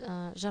идеямыз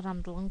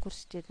жарамдылығын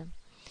көрсетеді.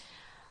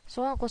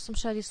 Соған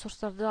қосымша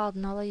ресурстарды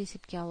алдын ала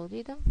есепке алу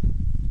дейді.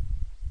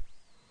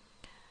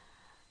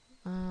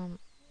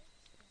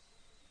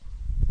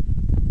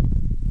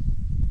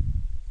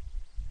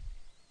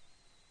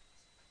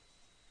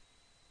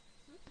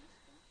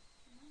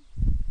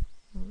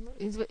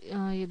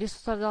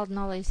 Ресурстарды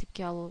алдын ала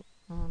есепке алу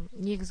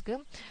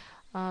негізгі.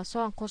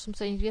 Соған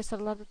қосымша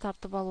инвесторларды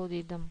тартып алу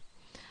дейді.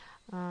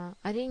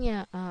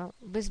 Әрине,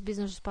 біз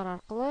бизнес жоспар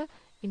арқылы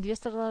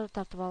инвесторларды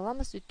тартып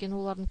аламыз, өйткені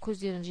олардың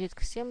көздерін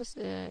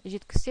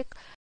жеткізсек,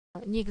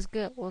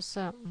 негізгі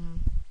осы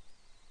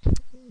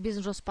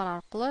бизнес жоспар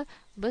арқылы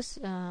біз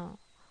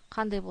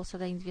қандай болса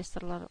да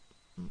инвесторлар,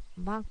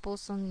 банк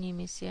болсын,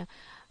 немесе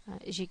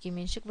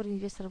жекеменшік бір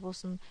инвестор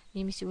болсын,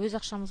 немесе өз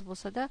ақшамыз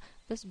болса да,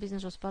 біз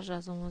бизнес жоспар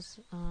жазуымыз,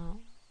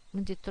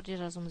 міндетті түрде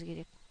жазуымыз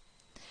керек.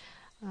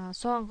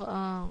 Соған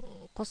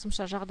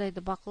қосымша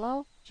жағдайды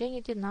бақылау, және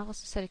де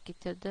нағыз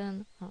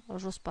іс-әрекеттердің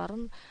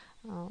жоспарын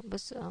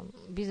біз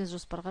бизнес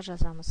жоспарға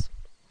жазамыз.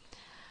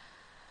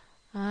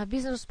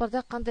 Бизнес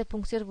жоспарда қандай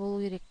пункттер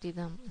болу керек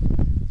дейді.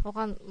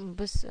 Оған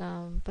біз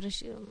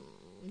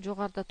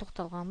жоғарыда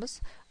тоқталғанбыз.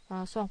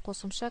 Соған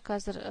қосымша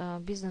қазір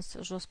бизнес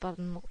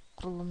жоспардың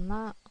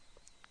құрылымына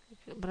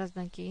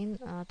біраздан кейін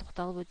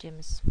тоқталып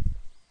өтеміз.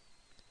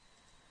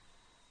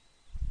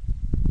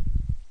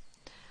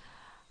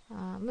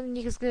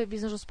 Негізгі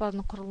бизнес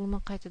жоспардың құрылымы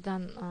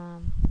қайтадан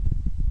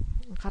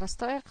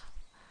қарастырайық.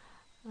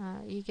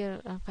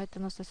 Егер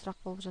қайтадан осылай сұрақ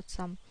болып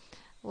жатсам,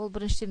 ол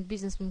біріншіден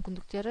бизнес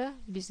мүмкіндіктері,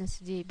 бизнес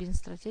идея, бизнес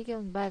стратегия,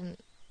 бәрін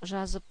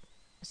жазып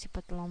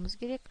сипаттауымыз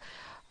керек.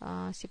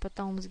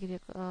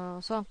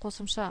 Соған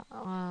қосымша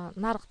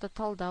нарықты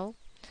талдау,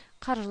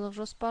 қаржылық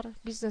жоспар,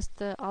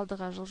 бизнесті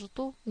алдыға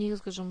жылжыту,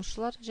 негізгі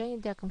жұмысшылар және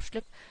де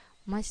әкімшілік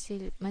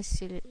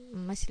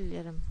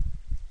мәселелері.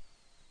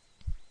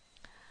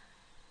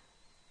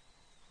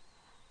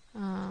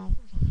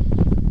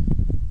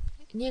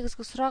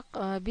 Негізгі сұрақ,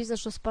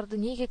 бизнес жоспарды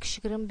неге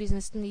кішігірім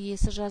бизнестің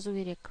иесі жазу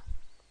керек?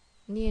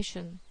 Не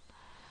үшін?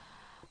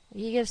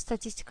 Егер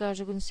статистикаға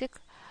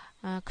жүгінсек,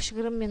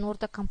 кішігірім мен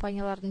орта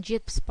компаниялардың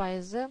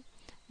 70%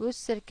 өз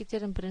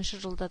әрекеттерін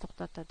бірінші жылы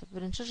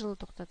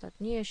тоқтатады.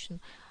 Не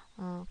үшін?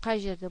 Қай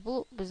жерде?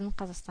 Бұл біздің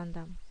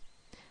Қазақстанда.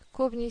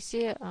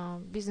 Көбінесе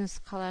бизнес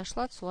қалай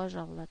ашылады, солай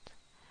жабылады.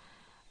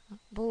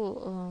 Бұл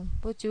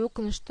өте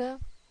өкінішті.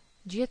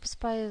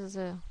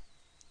 70%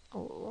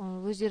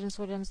 өздеріңіз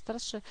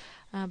ойлаңыздаршы,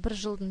 бір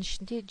жылдың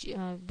ішінде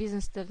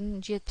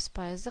бизнестердің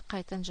 70%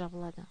 қайтадан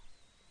жабылады.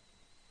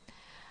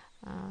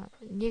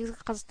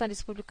 Негізгі Қазақстан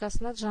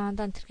Республикасында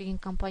жаңадан тіркелген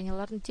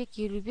компаниялардың тек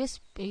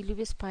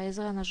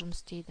 55% ғана жұмыс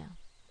істейді.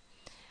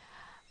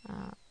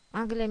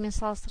 Англиямен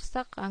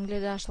салыстырсақ,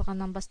 Англияда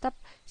ашылғаннан бастап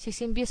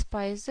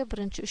 85%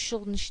 бірінші 3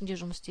 жылдың ішінде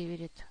жұмыс істей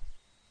береді.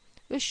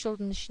 3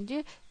 жылдың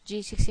ішінде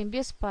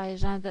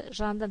 85%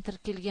 жаңадан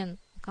тіркелген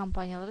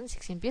компаниялардың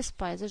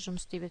 85%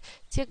 жұмыс істей береді.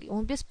 Тек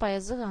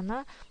 15%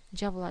 ғана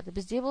жабылады.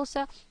 Бізде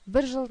болса,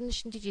 бір жылдың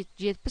ішінде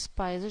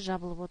 70%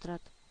 жабылып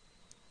отырады.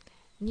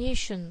 Не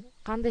үшін?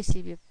 Қандай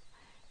себеп?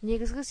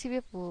 Негізгі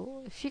себеп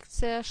бұл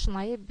фикция,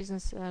 шынайы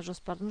бизнес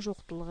жоспардың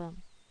жоқтылығы.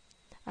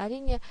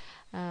 Әрине,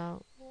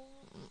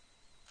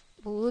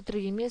 бұл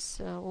өтірік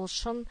емес, ол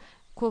шын.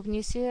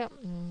 Көбінесе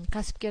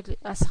кәсіпкер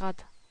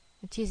асығады.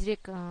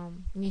 Тезірек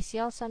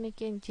несие алсам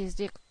екен,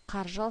 тезірек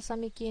қаржы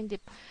алсам екен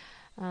деп,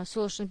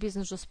 сол үшін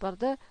бизнес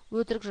жоспарды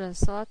өтірік жаза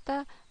салады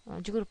да,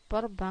 жүгіріп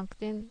барып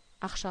банктен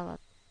ақша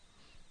алады.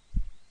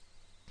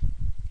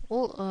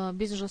 Ол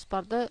бизнес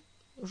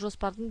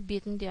жоспардың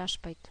бетін де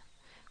ашпайды.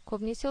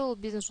 Көбінесе ол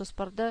бизнес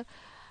жоспарды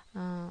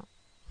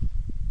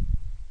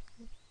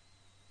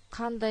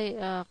қандай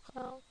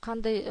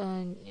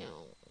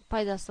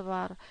пайдасы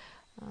бар,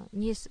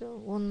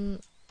 оның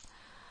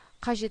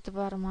қажеті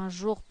бар ма,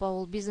 жоқ па,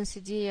 ол бизнес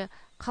идея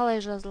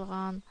қалай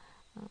жазылған,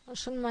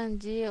 шын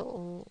мәнінде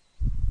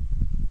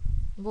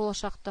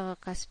болашақтағы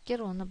кәсіпкер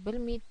оны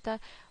білмейді да,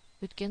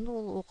 өйткені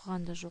ол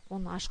оқыған да жоқ,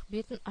 оны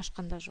бетін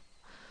ашқан да жоқ.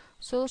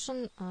 Сол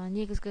үшін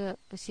негізгі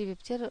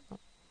себептер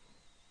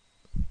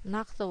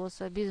нақты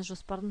осы бизнес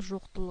жоспардың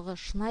жоқтылығы,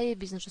 шынайы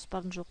бизнес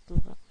жоспардың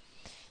жоқтылығы.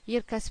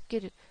 Егер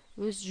кәсіпкер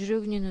өз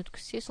жүрегінен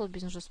өткізсе, сол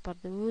бизнес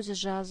жоспарды өзі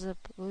жазып,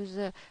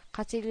 өзі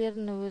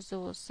қателерін өзі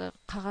осы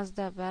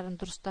қағазда бәрін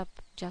дұрыстап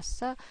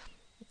жазса,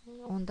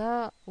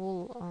 онда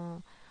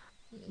ол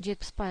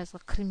 70%-ға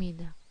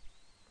кірмейді.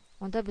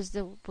 Онда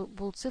бізді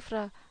бұл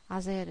цифра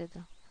азаяр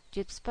еді.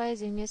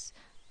 70% емес,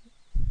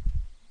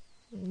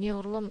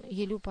 неғұрлым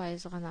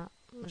 50% ғана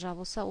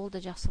жабылса, ол да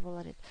жақсы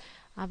болар еді.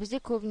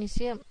 Бізде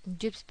көбінесе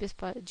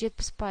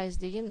 70%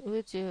 деген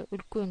өте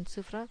үлкен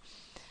цифра.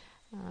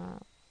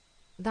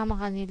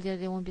 Дамыған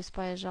елдерде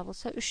 15%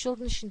 жабылса, 3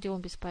 жылдың ішінде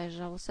 15%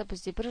 жабылса,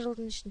 бізде 1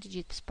 жылдың ішінде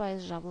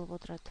 70% жабылып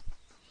отырады.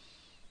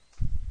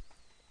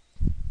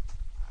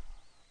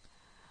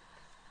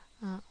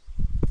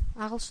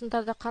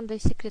 Ағылшындарда қандай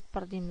секрет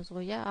бар дейміз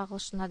ғой,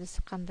 ағылшын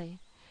әдісі қандай?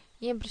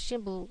 Ең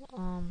біріншіден бұл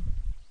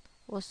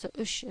осы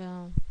 3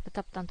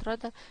 этаптан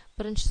тұрады.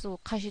 Біріншісі ол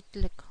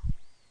қажеттілік.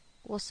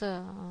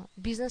 Осы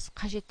бизнес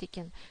қажет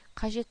екен.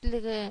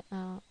 Қажеттілігі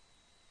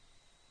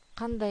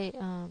қандай,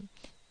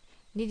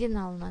 неден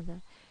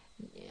алынады?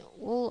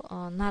 Ол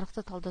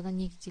нарықты талдаудан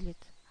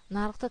негізделеді.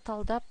 Нарықты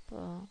талдап,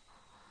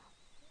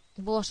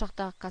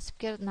 болашақтағы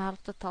кәсіпкер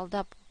нарықты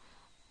талдап,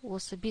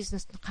 осы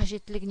бизнестің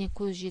қажеттілігіне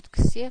көз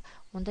жеткізсе,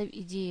 онда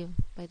идея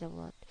пайда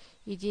болады.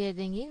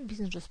 Идеядан кейін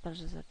бизнес-жоспар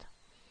жазады.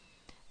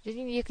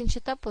 Және екінші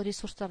этап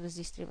ресурстарды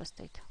іздестіре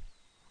бастайды.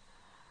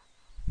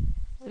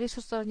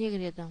 Ресурстар не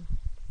кіреді?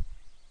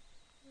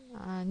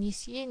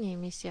 Несие,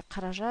 немесе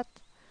қаражат,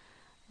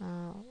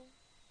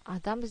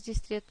 адам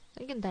іздестіреді,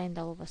 кейін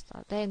дайындалу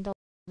басталады.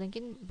 Дайындалудан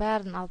кейін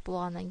бәрін алып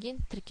болғаннан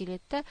кейін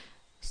тіркеледі,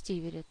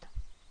 істей береді.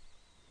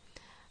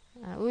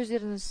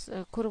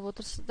 Өздеріңіз көріп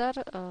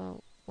отырсыздар,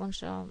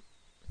 онша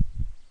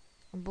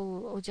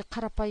бұл өте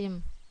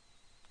қарапайым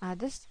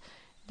әдіс,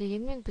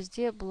 дегенмен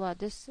бізде бұл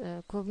әдіс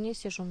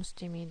көбінесе жұмыс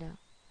істемейді.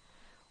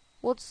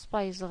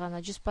 30%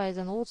 ғана,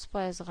 100%-дан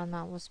 30%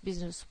 ғана осы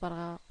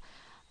бизнес-жоспарға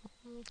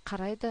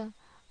қарайды,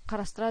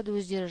 қарастырады,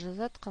 өздері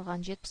жазады.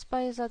 Қалған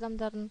 70%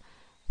 адамдардың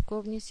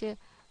көбінесе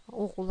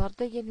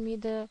оқуларды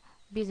келмейді,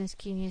 бизнес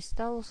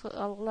кеңесті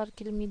алғылар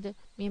келмейді.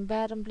 Мен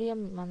бәрін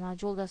білем, мана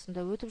жолдасым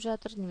да өтіп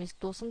жатыр, немесе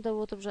досым да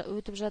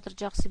өтіп жатыр,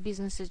 жақсы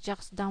бизнесі,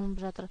 жақсы дамып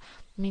жатыр,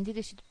 менде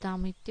де сөйтіп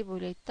дамиды деп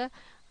ойлайды да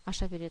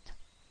аша береді.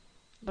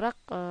 Бірақ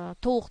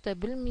толықтай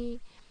білмей,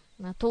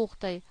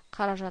 толықтай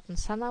қаражатын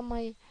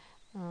санамай,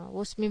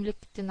 осы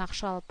мемлекеттен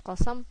ақша алып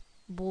қалсам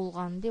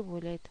болған деп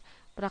ойлайды.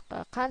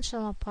 Бірақ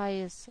қаншама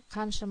пайыз,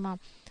 қаншама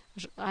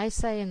ай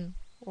сайын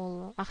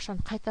ол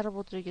ақшаны қайтарып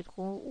отыр екен,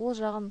 ол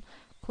жағын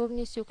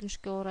көбінесе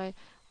өкінішке орай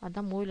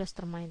адам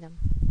ойластырмайды.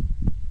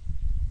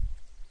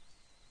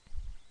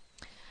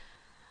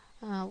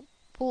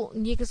 Бұл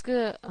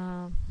негізгі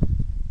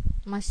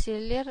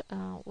мәселелер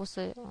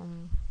осы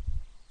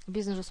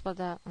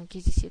бизнес-жоспарда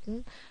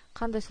кездесетін.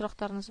 Қандай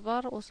сұрақтарыңыз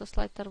бар? Осы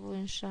слайдтар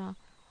бойынша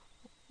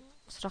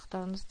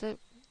сұрақтарыңызды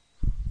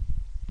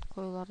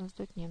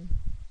қоюларыңызды өтінемін.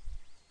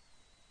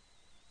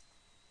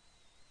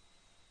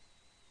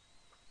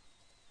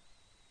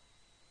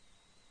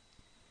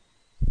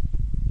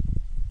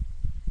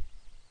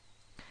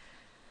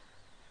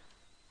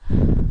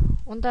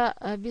 Онда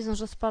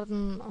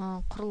бизнес-жоспардың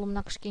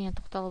құрылымына кішкене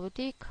тоқталып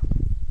өтейік.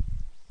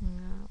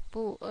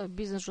 Бұл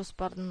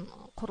бизнес-жоспардың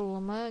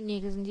құрылымы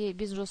негізінде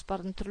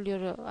бизнес-жоспардың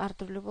түрлері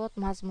әртүрлі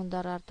болады,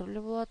 мазмұндары әртүрлі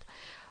болады,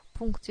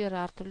 пункттері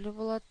әртүрлі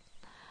болады.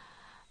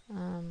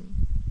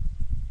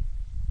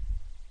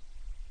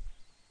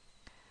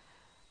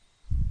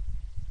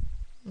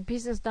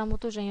 Бизнес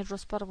дамыту және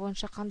жоспар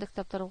бойынша қандай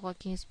кітаптар оқуға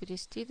кеңес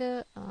бересіз дейді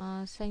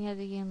Сәния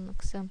деген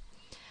кісі.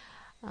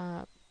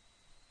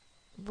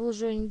 Бұл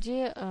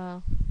жөнінде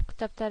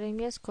кітаптар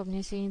емес,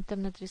 көбінесе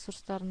интернет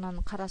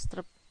ресурстарынан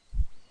қарастырып,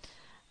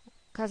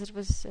 қазір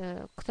біз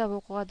кітап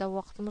оқуға да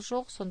уақытымыз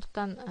жоқ,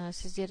 сондықтан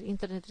сіздер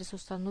интернет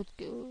ресурстарын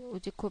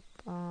өте көп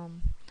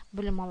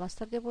білім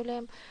аласыздар деп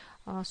ойлаймын.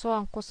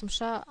 Соған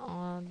қосымша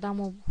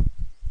даму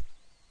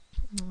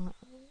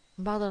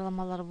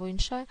бағдарламалары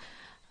бойынша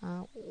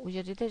ол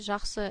жерде де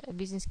жақсы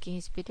бизнес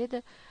кеңес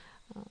береді.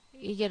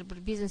 Егер бір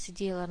бизнес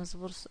идеяларыңыз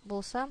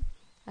болса,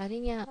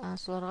 әрине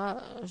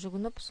соларға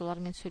жүгініп,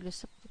 солармен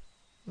сөйлесіп,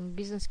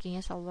 бизнес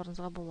кеңес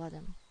алуларыңызға болады.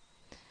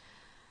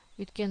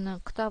 Өйткені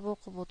кітап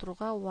оқып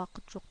отыруға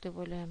уақыт жоқ деп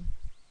ойлаймын.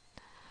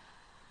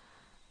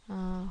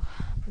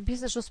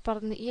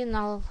 Бизнес-жоспардың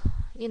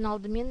ең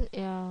алдымен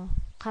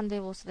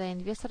қандай болса да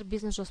инвестор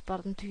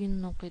бизнес-жоспардың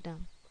түйінін оқиды.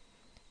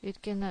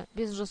 Өйткені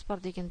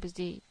бизнес-жоспар деген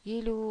бізде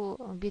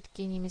 50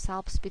 бетке немесе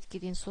 60 бетке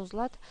дейін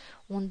созылады,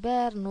 оның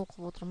бәрін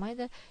оқып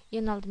отырмайды.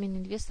 Ең алдымен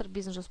инвестор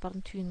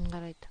бизнес-жоспардың түйінін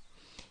қарайды.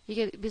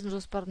 Егер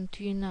бизнес-жоспардың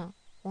түйіні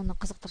оны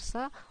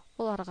қызықтырса,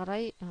 ол ары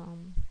қарай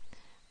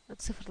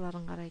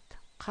цифрларын қарайды,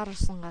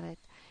 қаржысын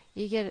қарайды.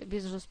 Егер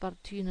бизнес-жоспар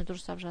түйіні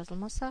дұрыстап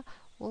жазылмаса,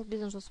 ол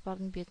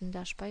бизнес-жоспардың бетінде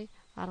ашпай,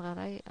 ары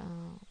қарай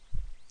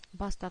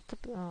бас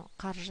тартып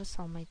қаржы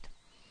салмайды.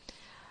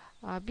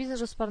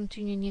 Бизнес-жоспардың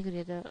түйіне не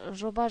кіреді?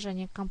 Жоба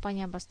және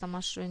компания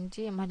бастамасы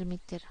жөнінде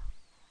мәліметтер.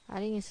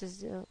 Әрине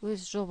сіз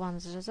өз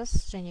жобаңызды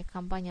жазасыз және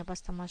компания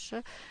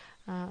бастамасы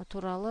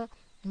туралы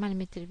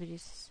мәліметтер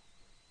бересіз.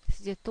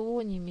 Сізде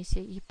ТО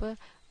немесе ИП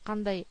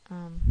қандай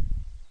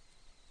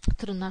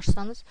түрін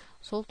ашсаңыз,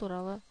 сол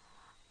туралы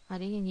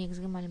әрине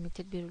негізгі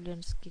мәліметтер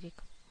берулеріңіз керек.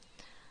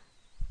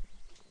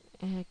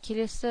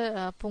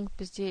 Келесі пункт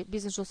бізде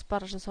бизнес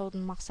жоспар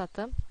жасаудың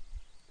мақсаты.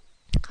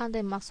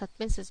 Қандай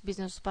мақсатпен сіз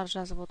бизнес жоспар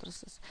жазып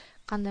отырсыз?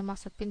 Қандай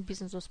мақсатпен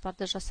бизнес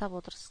жоспарды жасап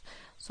отырсыз?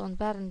 Соның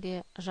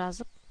бәрінде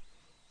жазып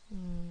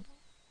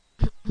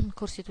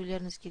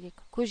көрсетулеріңіз керек.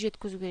 Көз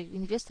жеткізу керек.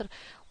 Инвестор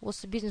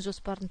осы бизнес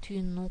жоспардың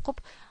түйінін оқып,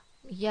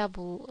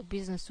 бұл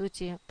бизнес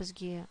өте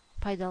бізге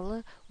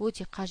пайдалы,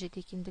 өте қажет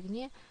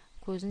екендігіне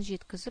көзін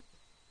жеткізіп,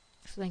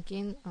 содан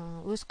кейін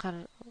өз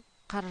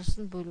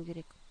қаржысын бөлу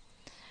керек.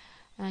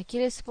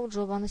 Келесі пункт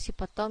жобаны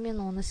сипаттау мен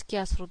оны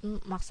іске асырудың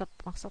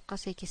мақсатқа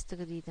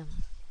сәйкестігі дейді.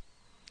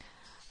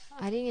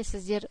 Әрине,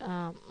 сіздер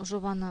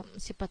жобаны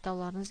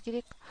сипаттауларыңыз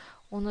керек,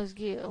 оны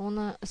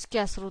іске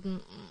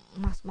асырудың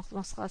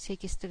мақсатқа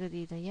сәйкестігі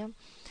дейді.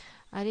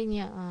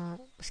 Әрине,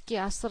 іске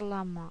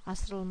асырыла ма,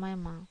 асырылмай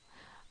ма,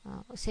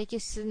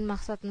 сәйкес сіздің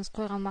мақсатыңыз,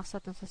 қойған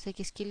мақсатыңызға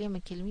сәйкес келе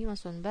ме, келмей ме,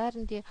 соның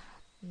бәрінде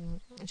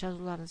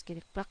жазуларыңыз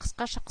керек. Бірақ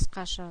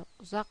қысқаша,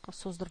 ұзақ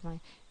создырмай.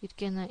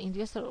 Өйткені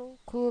инвестор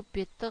көп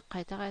бетті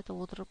қайта-қайта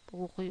отырып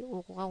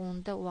оқуға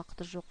онда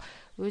уақыты жоқ.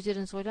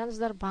 Өздеріңіз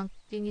ойлаңыздар,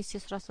 банктен несие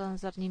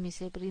сұрасаңыздар,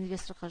 немесе бір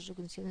инвесторға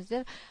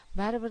жүгінсеңіздер,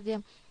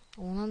 бәрібірде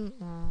оның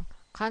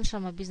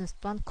қаншама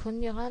бизнес-план,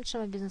 күніне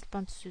қаншама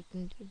бизнес-план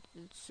түсетін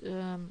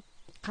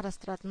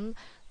қарастыратынын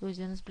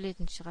өздеріңіз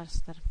білетін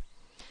шығарсыздар.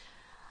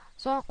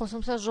 Соған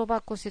қосымша жоба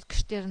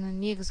көрсеткіштерінің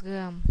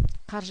негізгі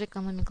қаржы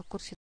экономика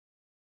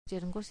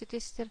көрсеткіштерін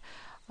көрсетесіздер.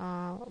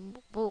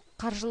 Бұл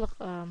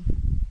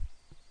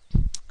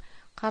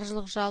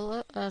қаржылық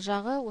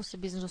жағы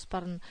осы бизнес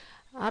жоспардың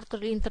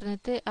әртүрлі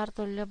интернетте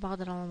әртүрлі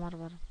бағдарламалар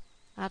бар.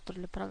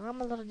 Әртүрлі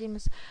программалар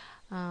дейміз.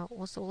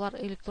 Олар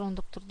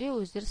электрондық түрде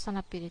өздері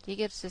санап береді.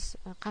 Егер сіз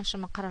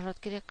қаншама қаражат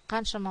керек,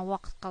 қаншама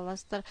уақыт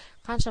қаласыздар,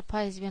 қанша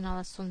пайызбен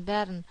аласыз, соның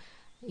бәрін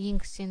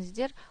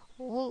енгізсеңіздер,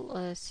 ол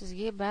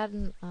сізге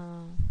бәрін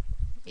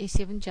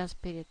есебін жазып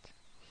береді.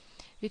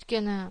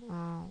 Өйткені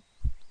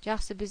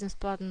жақсы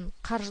бизнес-планның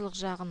қаржылық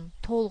жағын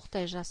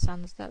толықтай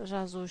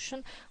жазу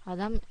үшін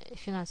адам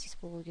финансист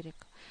болу керек.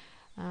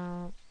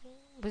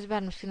 Біз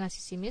бәріміз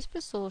финансист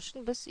емеспіз, сол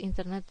үшін біз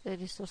интернет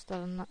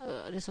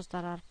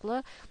ресурстары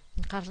арқылы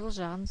қаржылық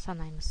жағын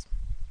санаймыз.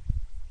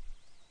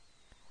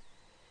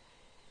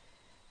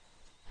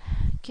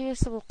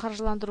 Келесі бұл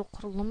қаржыландыру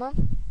құрылымы.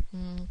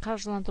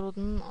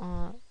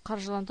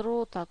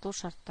 Қаржыландыру тату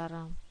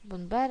шарттары.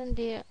 Бұның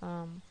бәрінде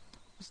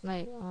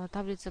осындай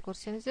таблица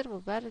көрсеңіздер,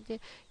 бұл бәрі де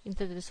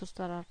интернет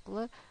ресурстары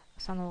арқылы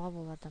санауға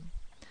болады.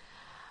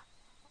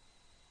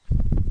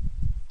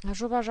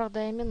 Жоба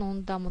жағдайы мен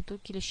оны дамыту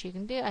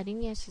келешегінде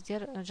әрине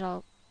сіздер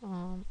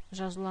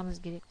жазуларыңыз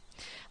керек.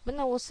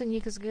 Міне осы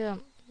негізгі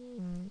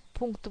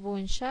пункті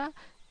бойынша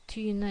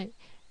түйіні,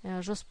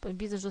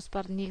 бизнес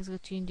жоспардың негізгі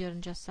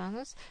түйіндерін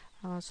жазсаңыз,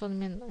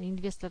 сонымен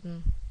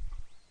инвестордың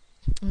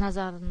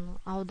назарын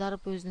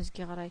аударып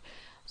өзіңізге қарай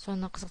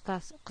соны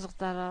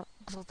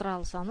қызықтыра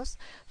алсаңыз,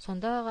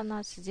 сонда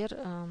ғана сіздер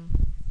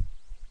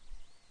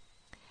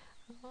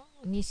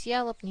несие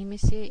алып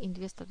немесе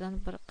инвестордан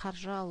бір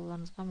қаржы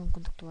алуларыңызға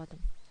мүмкіндік туады.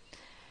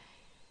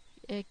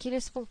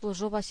 Келесі пункт бұл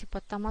жоба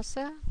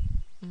сипаттамасы.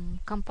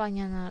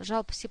 Компанияны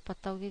жалпы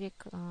сипаттау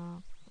керек.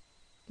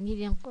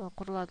 Неден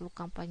құрылады бұл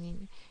компания,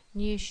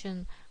 не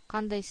үшін,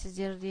 қандай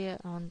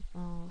сіздерде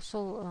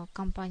сол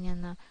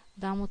компанияны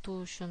дамыту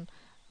үшін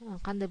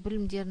қандай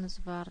білімдеріңіз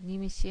бар,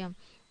 немесе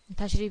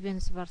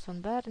тәжірибеңіз бар,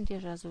 соның бәрінде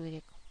жазу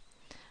керек.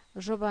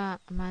 Жоба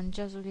мәнін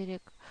жазу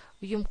керек,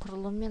 ұйым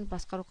құрылым мен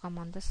басқару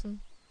командасын.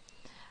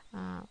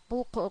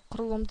 Бұл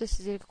құрылымды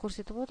сіздерге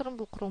көрсетіп отырмын.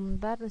 Бұл құрылымның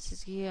бәрін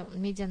сізге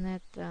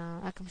MediaNet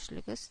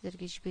әкімшілігі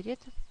сіздерге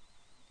жібереді.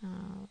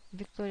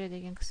 Виктория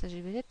деген кісі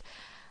жібереді.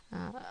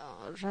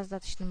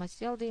 Жаздатышный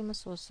материал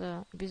дейміз,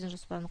 осы бизнес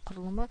жоспарының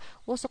құрылымы.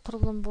 Осы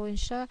құрылым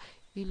бойынша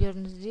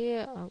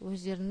үйлеріңізде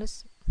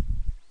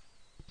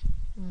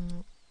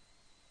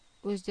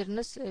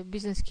өздеріңіз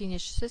бизнес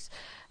кеңесшісіз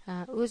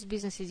өз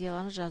бизнес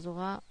идеяларын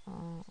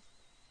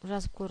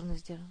жазып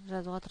көріңіздер,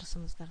 жазуға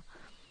тырысыңыздар.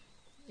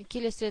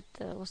 Келесі рет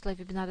осылай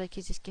вебинарда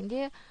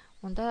кездескенде,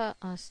 онда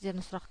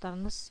сіздердің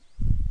сұрақтарыңыз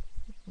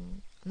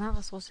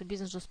нағыз осы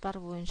бизнес жоспар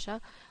бойынша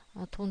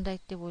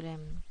туындайды деп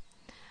ойлаймын.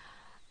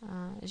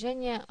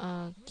 Және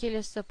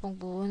келесі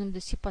пункт бұл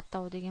өнімді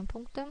сипаттау деген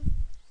пункті.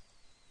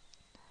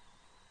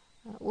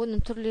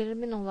 Өнім түрлері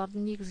мен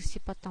олардың негізгі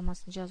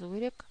сипаттамасын жазу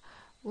керек.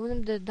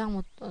 Өнімді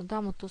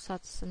дамыту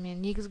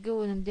сатысымен, негізгі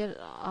өнімдер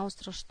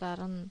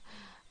ауыстырғыштарын,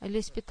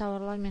 ілеспе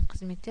тауарлар мен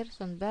қызметтер,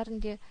 соның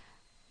бәрінде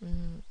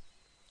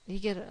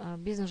егер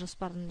бизнес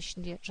жоспардың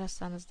ішінде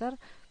жазсаңыздар,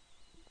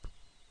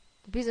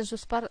 бизнес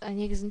жоспар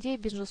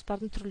негізінде бизнес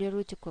жоспардың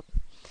түрлері өте көп.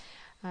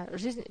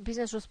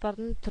 Бизнес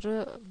жоспардың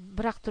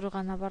бір-ақ түрі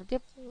ғана бар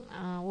деп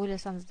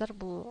ойласаңыздар,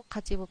 бұл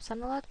қате болып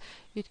саналады.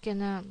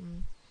 Өйткені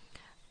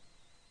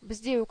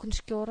бізде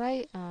өкінішке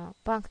орай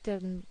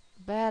банктердің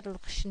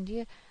барлық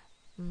ішінде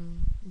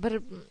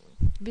бір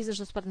бизнес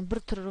жоспардың бір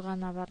түрі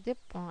ғана бар деп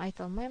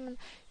айта алмаймын.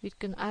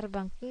 Өйткені әр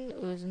банктың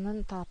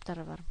өзінің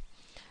талаптары бар.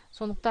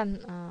 Сондықтан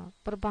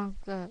бір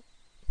банкты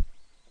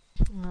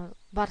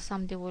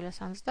барсам деп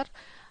ойласаңыздар,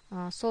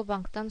 сол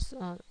банктан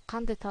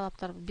қандай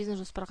талаптар, бизнес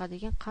жоспарға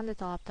деген қандай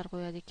талаптар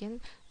қояды екен,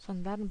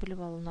 соның бәрін біліп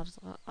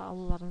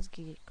алуларыңыз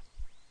керек.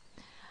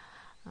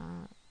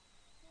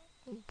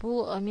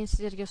 Бұл мен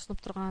сіздерге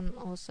ұсынып тұрған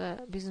осы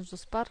бизнес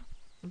жоспар,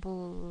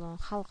 бұл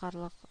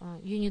халықаралық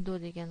UNIDO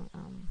деген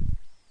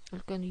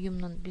үлкен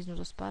ұйымның бизнес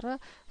жоспары.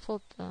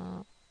 Сол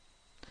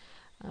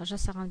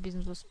жасаған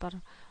бизнес жоспар,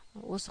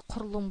 осы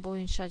құрылым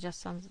бойынша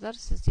жазсаңыздар,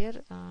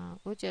 сіздер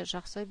өте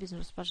жақсы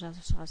бизнес жоспар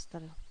жазып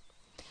шығасыздар.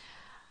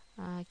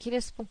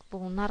 Келесі пункт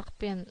бұл нарық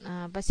пен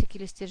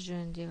бәсекелестер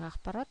жөніндегі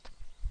ақпарат.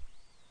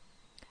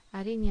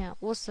 Әрине,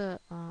 осы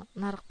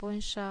нарық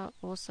бойынша,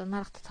 осы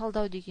нарықты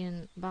талдау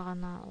деген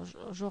бағана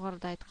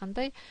жоғарыда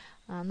айтқандай,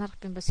 нарық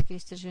пен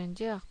бәсекелестер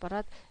жөнінде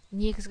ақпарат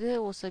негізгі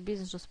осы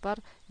бизнес жоспар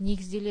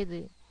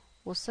негізделеді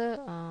осы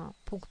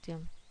пунктте.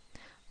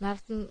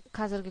 Нарықтың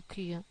қазіргі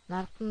күйі,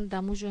 нарықтың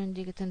даму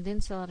жөніндегі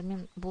тенденциялар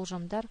мен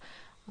болжамдар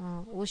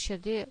осы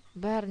жерде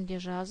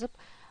бәрінде жазып,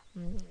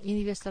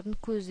 инвестордың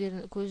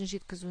көзін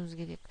жеткізуіміз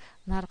керек.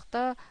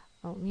 Нарықта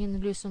менің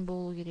үлесім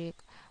болу керек.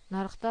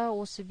 Нарықта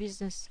осы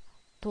бизнес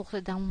толықтай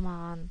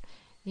дамымаған,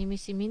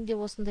 немесе менде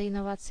осындай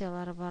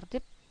инновациялары бар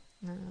деп,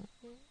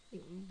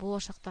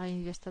 болашақтағы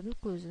инвестордың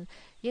көзін,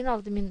 ең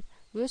алдымен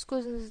өз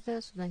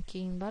көзіңізді, содан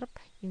кейін барып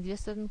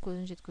инвестордың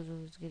көзін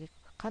жеткізуіңіз керек.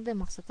 Қандай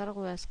мақсаттар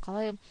қоясыз,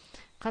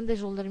 қандай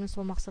жолдармен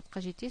сол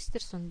мақсатқа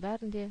жетесіздер, соның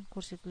бәрінде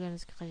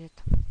көрсетулеріңізге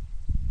қажет.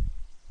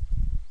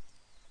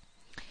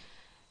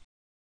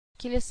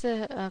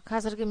 Келесі,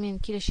 қазіргі мен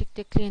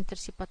келешекте клиенттер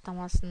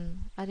сипаттамасын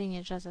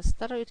әрине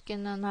жазасыздар,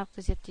 өйткені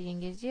нарықты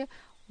зерттеген кезде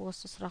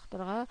осы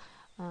сұрақтарға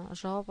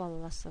жауап ала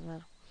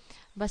аласыздар.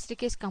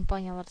 Бәсекелес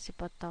компанияларды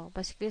сипаттау,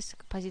 бәсекелес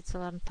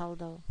позицияларын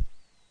талдау.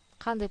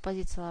 Қандай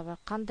позициялар бар,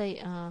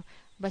 қандай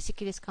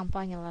бәсекелес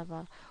компаниялар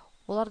бар,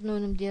 олардың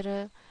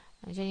өнімдері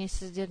және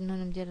сіздердің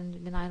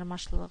өнімдерімен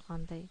айырмашылығы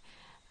қандай.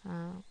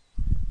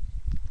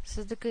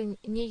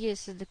 Неге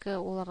сіздікі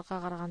оларға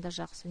қарағанда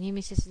жақсы,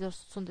 немесе сіздер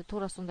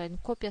тура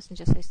сондайдың копиясын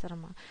жасайсыздар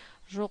ма?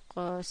 Жоқ,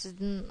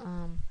 сіздің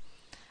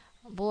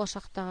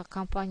болашақтағы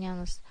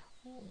компанияңыз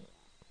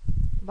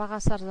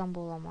бағасы арзан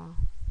бола ма?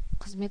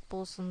 Қызмет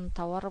болсын,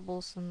 тауары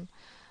болсын,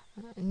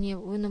 не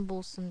өнім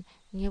болсын,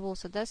 не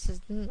болса да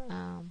сіздің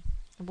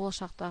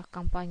болашақтағы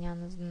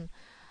компанияңыздың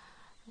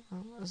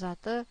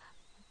заты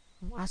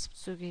асып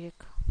түсу керек.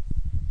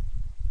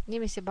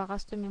 Немесе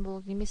бағасы төмен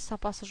болу, немесе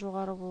сапасы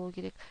жоғары болу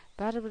керек.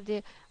 Бәрібірде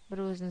бір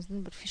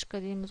өзіңіздің бір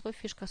фишка дейміз ғой,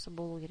 фишкасы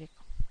болу керек.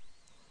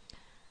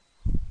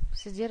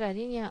 Сіздер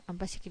әрине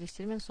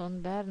бәсекелестермен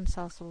соның бәрін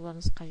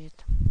салыстыруларыңыз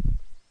қажет.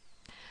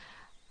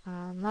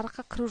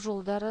 Нарыққа кіру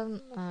жолдарын,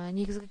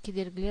 негізгі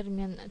кедергілер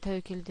мен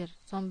тәуекелдер,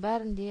 соның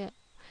бәрінде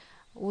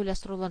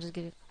ойластыруларыңыз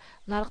керек.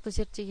 Нарықты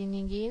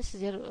зерттегеннен кейін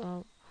сіздер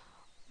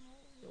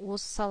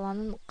осы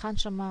саланың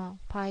қаншама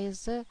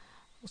пайызы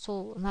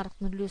сол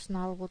нарықтың үлесін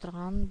алып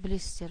отырғанын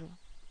білесіздер.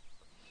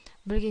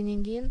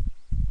 Білгеннен кейін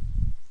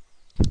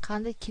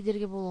қандай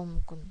кедергі болуы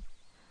мүмкін,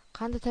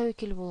 қандай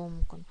тәуекел болуы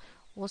мүмкін.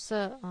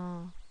 Осы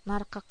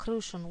нарыққа кіру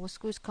үшін,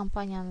 осы өз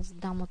компанияңызды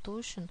дамыту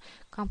үшін,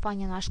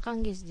 компанияны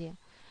ашқан кезде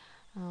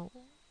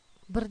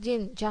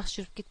бірден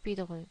жақсы жүріп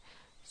кетпейді ғой.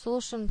 Сол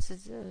үшін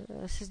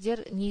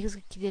сіздер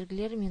негізгі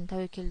кедергілер мен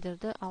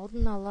тәуекелдерді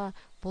алдын ала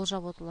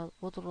болжап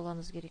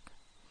отыруларыңыз керек.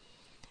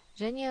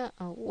 Және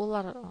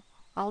олар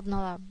алдын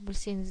ала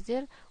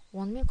білсеңіздер,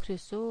 онымен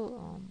күресу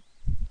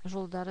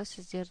жолдары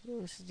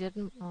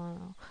сіздердің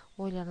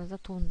ойларыңызда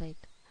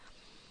туындайды.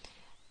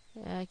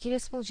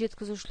 Келесі бұл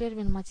жеткізушілер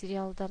мен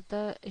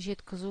материалдарды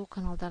жеткізу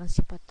каналдарын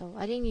сипаттау.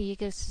 Әрине,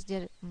 егер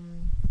сіздер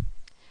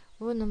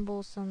өнім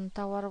болсын,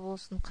 тауар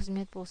болсын,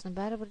 қызмет болсын,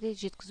 бәрібірде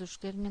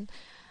жеткізушілермен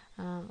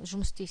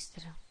жұмыс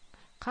істейсіздер.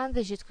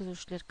 Қандай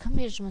жеткізушілер,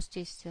 кіммен жұмыс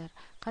істейсіздер,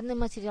 қандай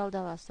материалды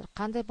аласыздар,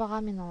 қандай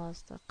бағамен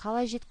аласыздар,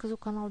 қалай жеткізу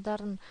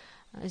каналдарын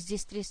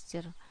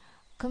іздестіресіздер,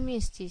 кіммен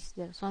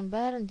істейсіздер, соның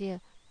бәрінде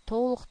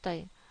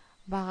толықтай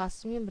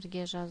бағасымен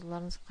бірге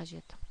жазуларыңыз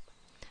қажет.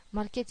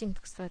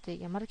 Маркетингтік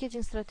стратегия.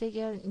 Маркетинг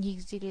стратегия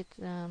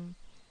негізделеді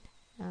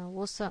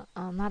осы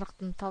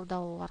нарықтың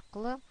талдауы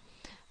арқылы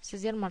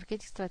сіздер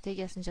маркетинг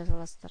стратегиясын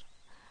жазаласыздар.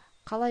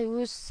 Қалай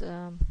өз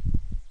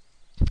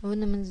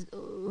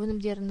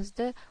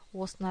өнімдеріңізді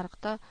осы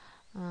нарықта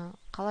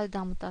қалай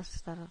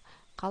дамытасыздар,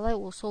 қалай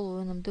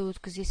сол өнімді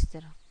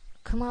өткізесіздер,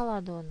 кім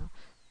алады оны,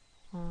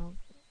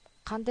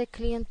 қандай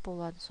клиент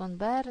болады, соның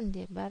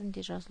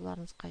бәрінде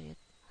жазуларыңыз қажет.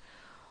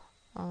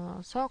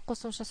 Соған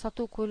қосымша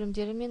сату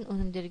көлемдері мен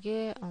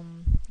өнімдерге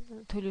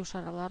төлеу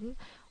шараларын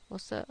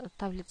осы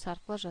таблица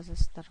арқылы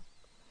жазасыздар.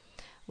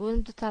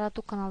 Өнімді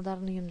тарату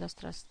каналдарын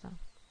ұйымдастырасыздар.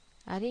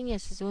 Әрине,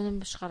 сіз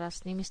өнімді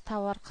шығарасыз, немесе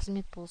тауар,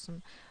 қызмет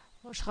болсын,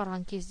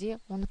 шығарған кезде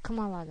оны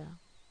кім алады?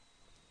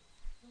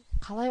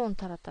 Қалай оны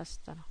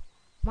таратасыздар?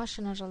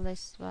 Машина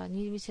жалдайсыз ба,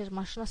 немесе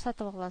машина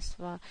сатып аласыз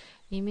ба,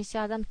 немесе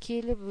адам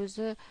келіп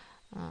өзі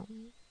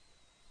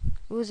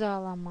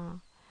ала ма,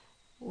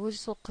 өзі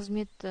сол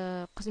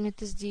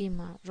қызметті іздей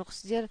ма? Жоқ,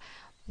 сіздер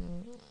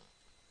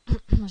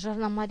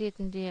жарнама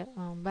ретінде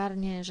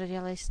бәріне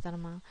жариялайсыздар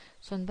ма?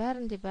 Соның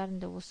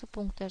бәрінде осы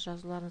пунктта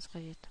жазуларыңыз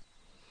қажет.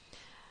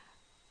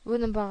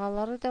 Өнім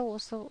бағалары да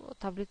осы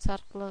таблица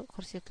арқылы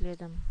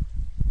көрсетіледі.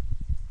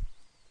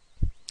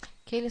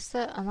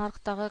 Келесі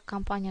нарықтағы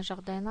компания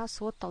жағдайына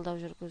SWOT талдау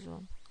жүргізу.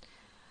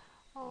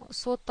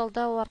 SWOT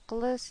талдау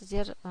арқылы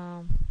сіздер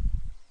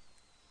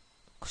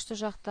күшті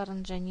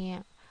жақтарын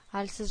және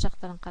әлсіз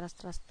жақтарын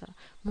қарастырасыздар.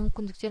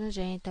 Мүмкіндіктерін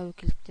және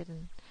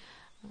тәуекелдіктерін.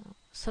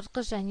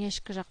 Сыртқы және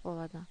ішкі жақ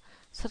болады.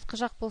 Сыртқы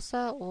жақ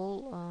болса,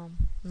 ол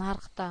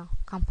нарықта,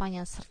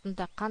 компания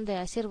сыртында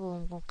қандай әсер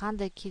болуы мүмкін,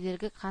 қандай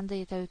кедергі,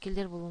 қандай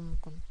тәуекелдер болуы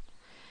мүмкін.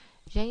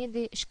 Және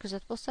де ішкі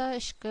зат болса,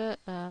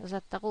 ішкі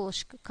заттағы ол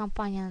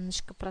компанияның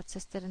ішкі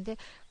процестерінде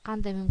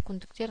қандай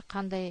мүмкіндіктер,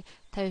 қандай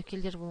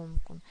тәуекелдер болуы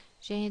мүмкін.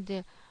 Және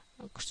де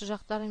күшті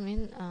жақтары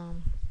мен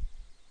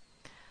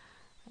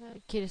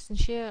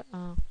керісінше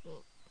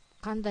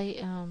қандай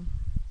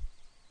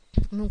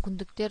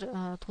мүмкіндіктер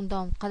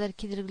туындауы, қандай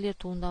кедергілер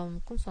туындауы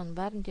мүмкін, соның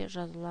бәрінде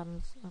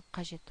жазуларыңыз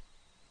қажет.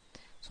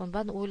 Соның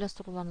бәрін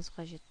ойластыруларыңыз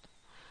қажет.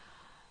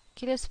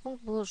 Келесі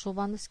пункт бұл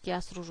жобаны іске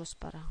асыру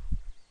жоспары.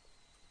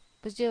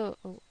 Бізде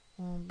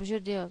бұл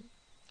жерде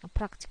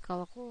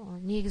практикалық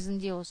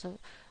негізінде осы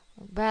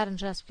бәрін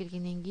жазып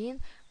келгеннен кейін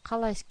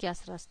қалай іске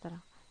асырасыздар?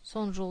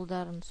 Соның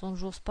жолдарын, соның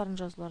жоспарын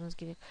жазуларыңыз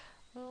керек.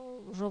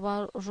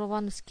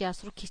 Жобаны іске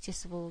асыру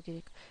кестесі болу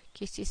керек.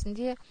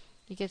 Кестесінде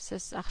егер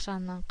сіз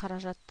ақшаны,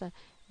 қаражатты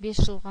 5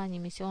 жылға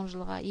немесе 10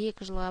 жылға,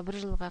 2 жылға, 1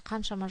 жылға,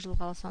 қаншама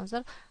жылға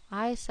алсаңыздар,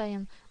 ай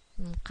сайын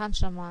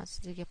қаншама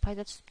сіздерге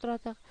пайда түсіп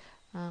тұрады,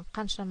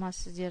 қаншама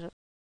сіздер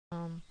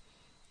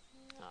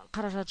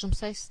қаражат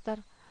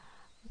жұмсайсыздар,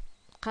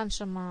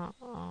 қаншама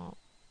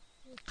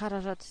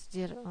қаражат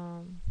сіздер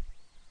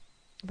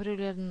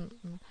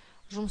біреулердің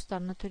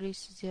жұмыстарына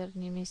төлейсіздер,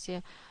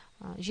 немесе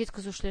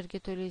жеткізушілерге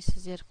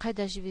төлейсіздер,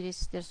 қайда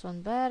жібересіздер, соның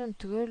бәрін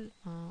түгел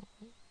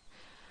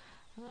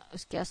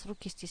іске асыру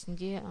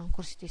кестесінде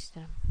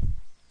көрсетесіздер.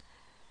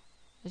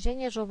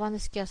 Және жобаны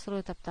іске асыру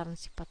этаптарын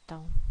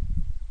сипаттау.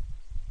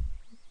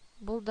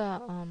 Бұл да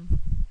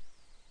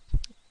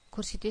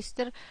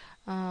көрсетесіздер,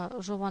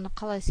 жобаны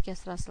қалай іске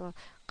асырасыздар,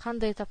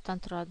 қандай этаптан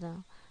тұрады,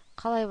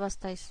 қалай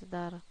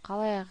бастайсыздар,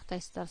 қалай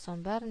аяқтайсыздар,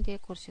 соның бәрін де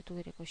көрсету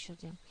керек осы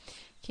жерде.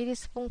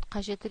 Келесі пункт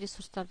қажетті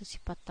ресурстарды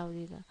сипаттау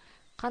дейді.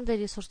 Қандай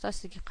ресурстар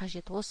сізге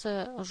қажет?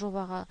 Осы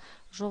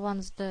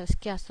жобаңызды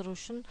іске асыру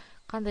үшін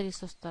қандай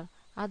ресурстар?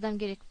 Адам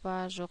керек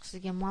па, жоқ,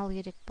 сізге мал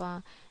керек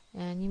па,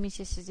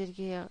 немесе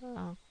сіздерге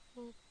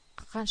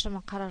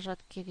қаншама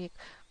қаражат керек,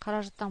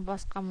 қаражаттан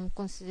басқа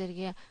мүмкін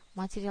сіздерге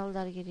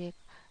материалдар керек,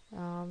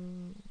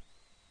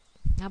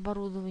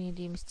 оборудование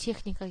дейміз,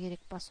 техника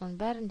керек па, соның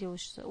бәрінде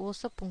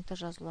осы пунктта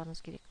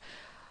жазуларыңыз керек.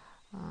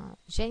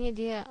 Және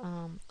де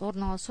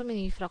орналасу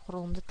мен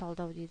инфрақұрылымды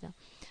талдау дейді.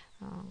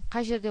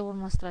 Қай жерде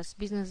орналастырасыз?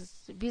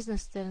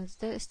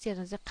 Бизнестеріңізді,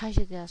 істеріңізді қай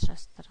жерде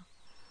ашасыздар?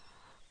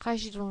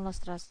 Қай жерде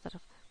орналастырасыздар?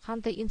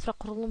 Қандай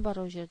инфрақұрылым бар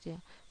ол жерде?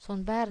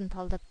 Соның бәрін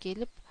талдап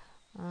келіп,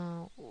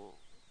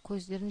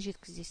 көздерін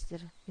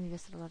жеткізесіздер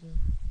инвесторлардың.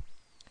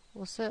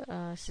 Осы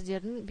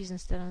сіздердің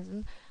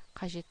бизнестеріңіздің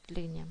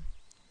қажеттілігіне.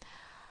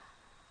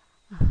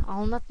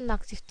 Алынатын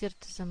активтер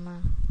тізімі,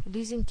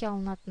 лизингке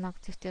алынатын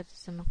активтер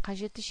тізімі,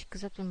 қажетті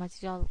шикізат пен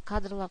материал,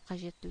 кадрлар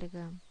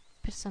қажеттілігі,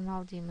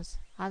 персонал дейміз,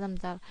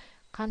 адамдар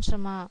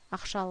қаншама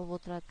ақша алып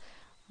отырады.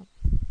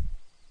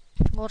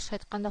 Орысша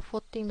айтқанда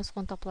фот дейміз,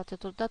 фонд оплаты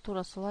труда,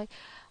 тура солай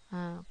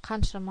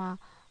қанша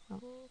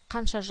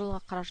жылға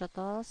қаражат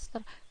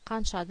аласыздар,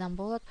 қанша адам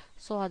болады,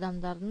 сол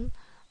адамдардың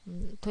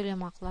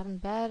төлемақыларын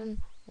бәрін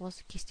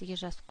осы кестеге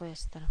жазып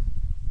қоясыздар.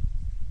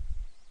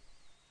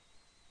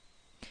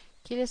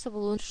 Келесі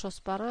бұл өндіріс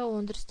жоспары.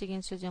 Өндіріс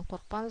деген сөзден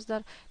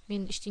қорықпаңыздар.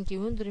 Мен ештеңке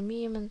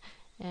өндірмеймін,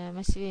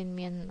 мәселен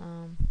мен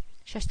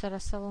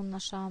шаштараз салонын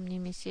ашам,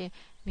 немесе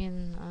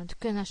мен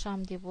дүкен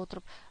ашам деп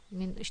отырып,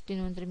 мен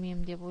ештеңе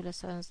өндірмеймін деп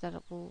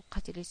ойласаңыздар, бұл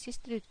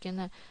қателесесіздер.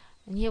 Өйткені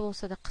не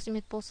болса да,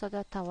 қызмет болса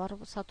да, товар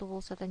сату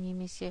болса да,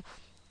 немесе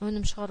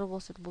өнім шығару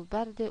болса да, бұл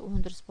бәрі де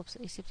өндіріс болып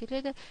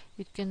есептеледі.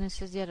 Өйткені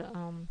сіздер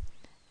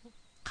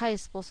қай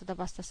іс болса да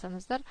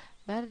бастасаңыздар,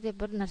 бәрі де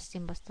бір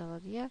нәрседен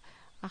басталады.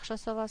 Ақша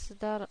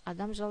саласыздар,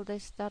 адам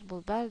жалдайсыздар,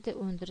 бұл бәрі де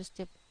өндіріс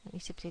деп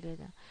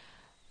есептеледі.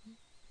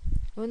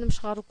 Өнім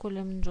шығару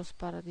көлемінің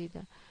жоспары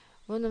дейді.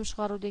 Өнім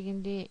шығару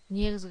дегенде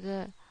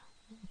негізгі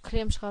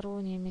крем шығару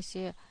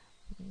немесе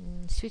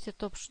свитер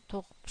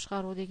тоқып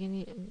шығару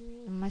деген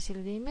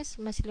мәселе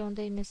емес, мәселе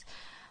онда емес.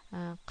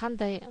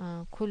 Қандай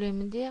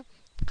көлемінде,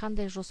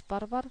 қандай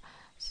жоспар бар,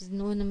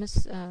 сіздің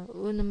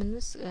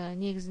өніміңіз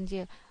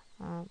негізінде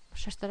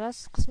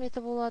шаштараз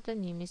қызметі болады,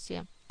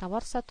 немесе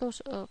товар сату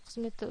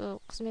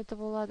қызметі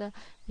болады,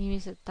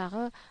 немесе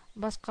тағы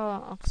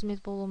басқа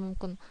қызмет болуы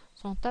мүмкін.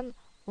 Сондықтан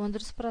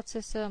өндіріс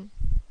процесі,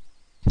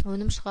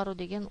 өнім шығару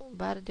деген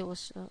бәрі де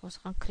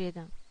осыған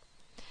кіреді.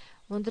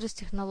 Өндіріс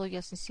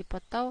технологиясын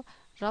сипаттау,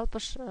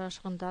 жалпы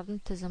шығындардың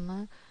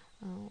тізімі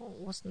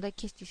осында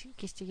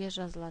кестеге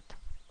жазылады.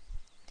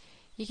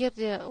 Егер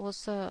де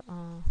осы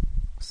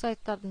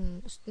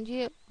сайттардың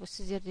үстінде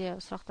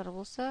сіздерде сұрақтар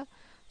болса,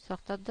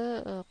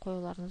 сұрақтарды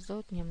қоюларыңызды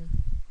өтінемін.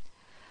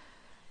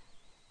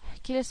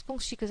 Келесі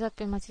пункт шикізат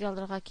пен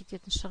материалдарға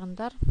кететін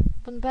шығындар.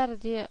 Бұның бәрі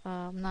де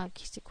мына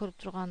кесте көріп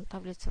тұрған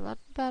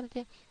таблицалардың бәрі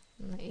де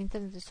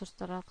интернет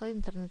ресурстар арқылы,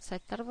 интернет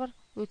сайттар бар,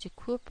 өте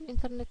көп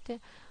интернетте.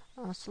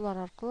 Солар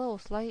арқылы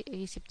осылай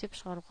есептеп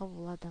шығаруға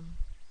болады.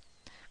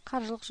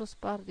 Қаржылық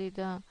жоспар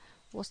дейді.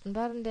 Осының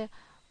бәрінде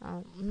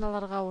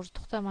мыналарға уже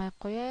тоқтамай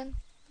қояйын.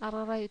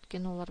 Ары қарай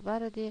өткен олар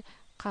бәрі де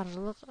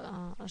қаржылық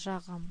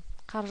жағым.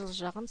 Қаржылық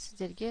жағын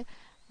сіздерге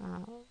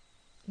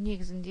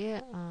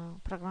негізінде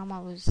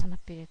программа өзі санап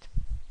береді.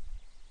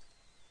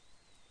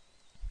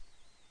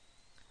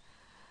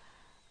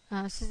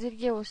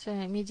 Сіздерге осы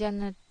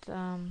MediaNet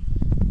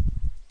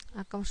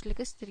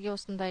әкімшілігі сіздерге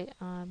осындай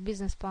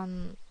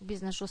бизнес-план,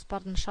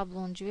 бизнес-жоспардың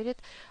шаблонын жібереді.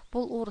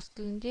 Бұл орыс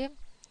тілінде.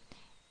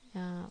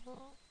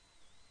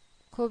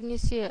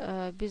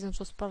 Көбінесе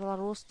бизнес-жоспарлар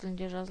орыс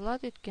тілінде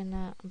жазылады,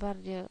 өйткені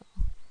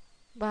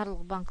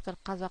барлық банктар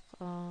қазақ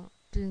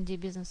тілінде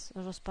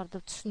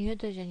бизнес-жоспарды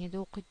түсінеді және де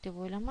оқиды деп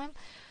ойламаймын.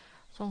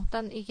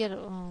 Сондықтан егер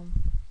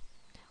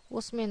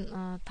осымен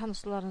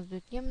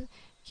танысуларыңызды өтінемін.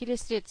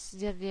 Келесі рет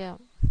сіздерде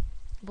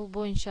бұл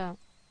бойынша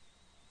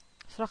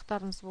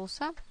сұрақтарыңыз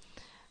болса,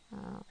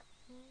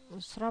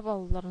 сұрап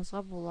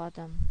алуларыңызға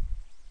болады.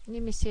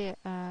 Немесе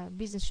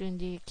бизнес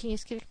жөніндегі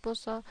кеңес керек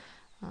болса,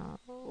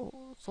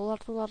 солар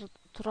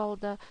туралы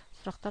да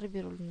сұрақтар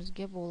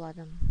беруіңізге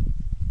болады.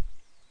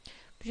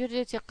 Бұл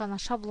жерде тек қана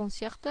шаблон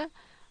сияқты,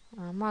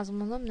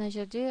 мазмұны мына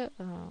жерде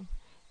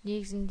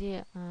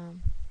негізінде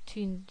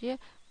түйінді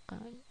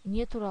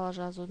не туралы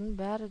жазудың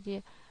бәрі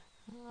де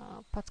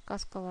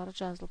подсказкалары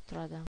жазылып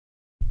тұрады.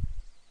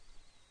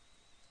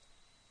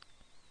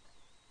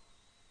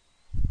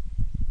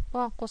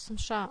 Бұған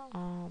қосымша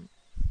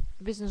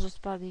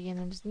бизнес-жоспар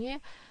дегеніміз не?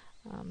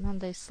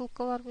 Мынандай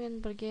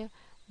ссылкалармен бірге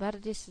бәрі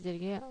де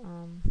сіздерге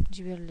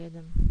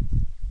жіберіледі.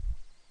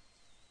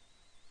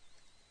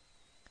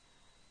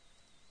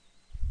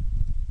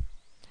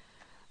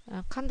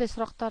 Қандай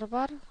сұрақтар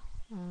бар?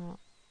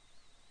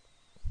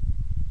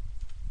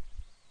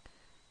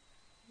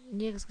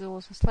 Негізгі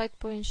осы слайд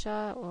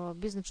бойынша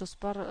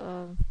бизнес-жоспар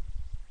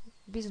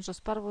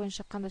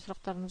бойынша қандай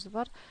сұрақтарыңыз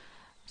бар?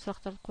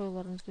 Сұрақтарды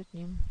қоюларыңызды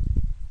өтінемін.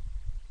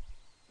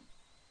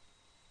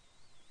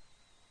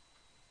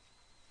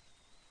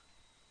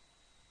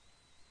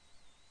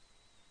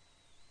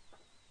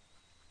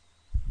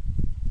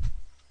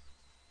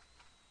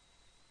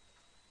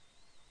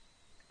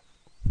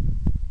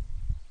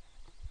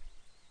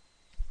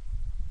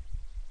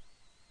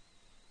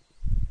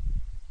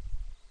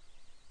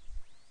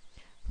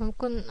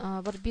 Мүмкін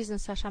бір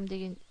бизнес ашам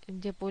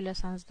деп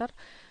ойласаңыздар,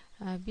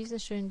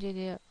 бизнес жөнінде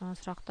де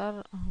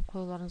сұрақтар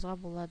қоюларыңызға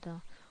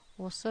болады.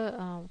 Осы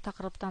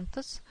тақырыптан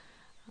тыс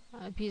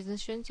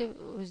бизнес жөнінде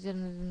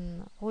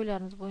өздеріңіздің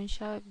ойларыңыз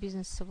бойынша,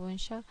 бизнесі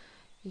бойынша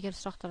егер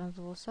сұрақтарыңыз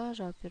болса,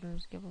 жауап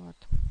беруіңізге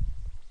болады.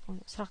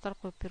 Сұрақтар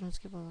қойып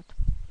беруіңізге болады.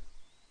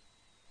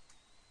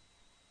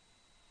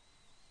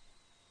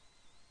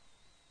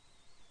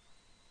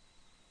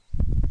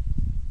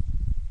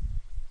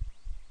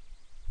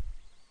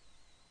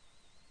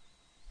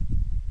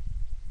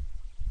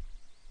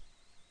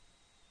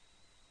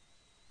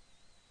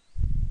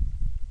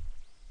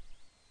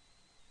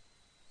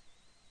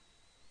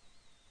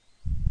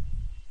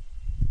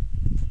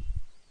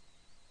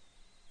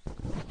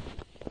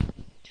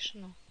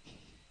 Тишина.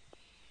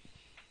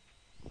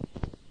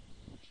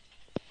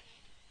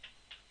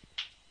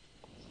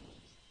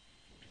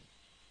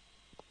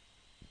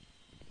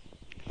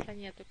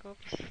 Нет, только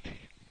вопрос.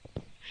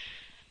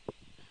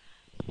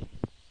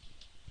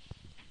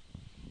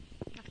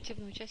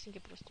 Активные участники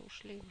просто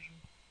ушли уже.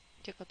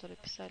 Те, которые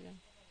писали.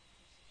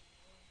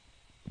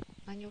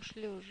 Они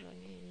ушли уже,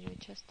 они не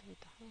участвуют.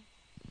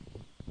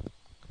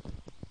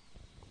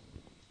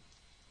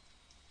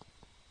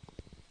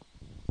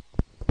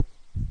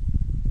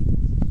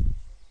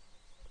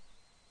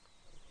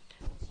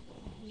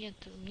 Нет,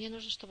 мне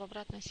нужно, чтобы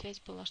обратная связь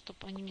была,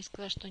 чтобы они мне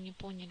сказали, что они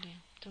поняли.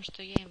 Потому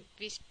что я им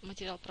весь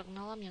материал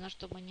прогнала, мне надо,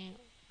 чтобы они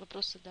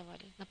вопросы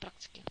задавали на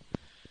практике.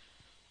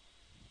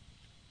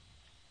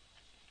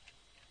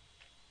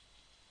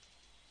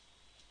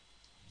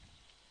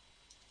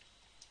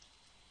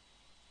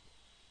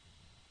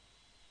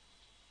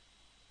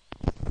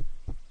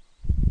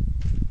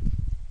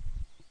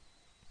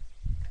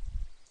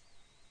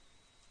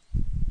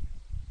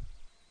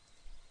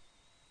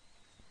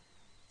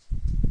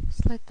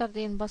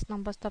 Слайдтарды ең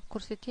басынан бастап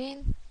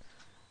көрсетейін.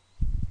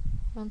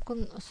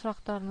 Мүмкін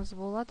сұрақтарыңыз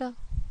болады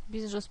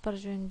бизнес-жоспар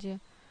жөнінде.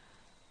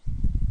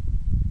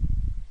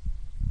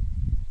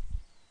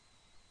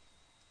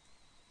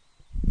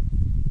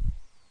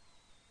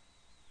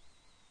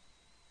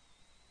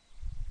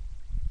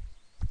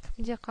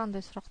 Кімде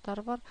қандай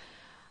сұрақтар бар?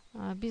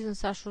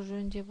 Бизнес ашу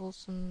жөнінде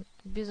болсын,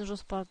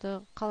 бизнес-жоспарды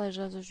қалай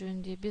жазу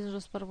жөнінде,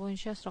 бизнес-жоспар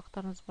бойынша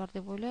сұрақтарыңыз бар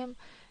деп ойлаймын.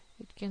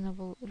 Өйткені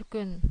бұл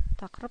үлкен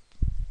тақырып.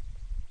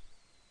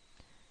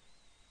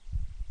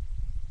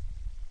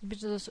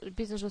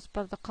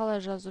 Бизнес-жоспарды қалай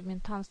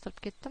жазумен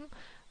таныстырып кеттім.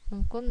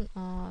 Мүмкін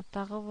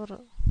тағы бір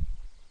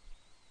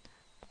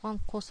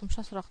бұған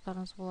қосымша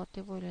сұрақтарыңыз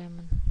болады деп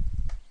ойлаймын.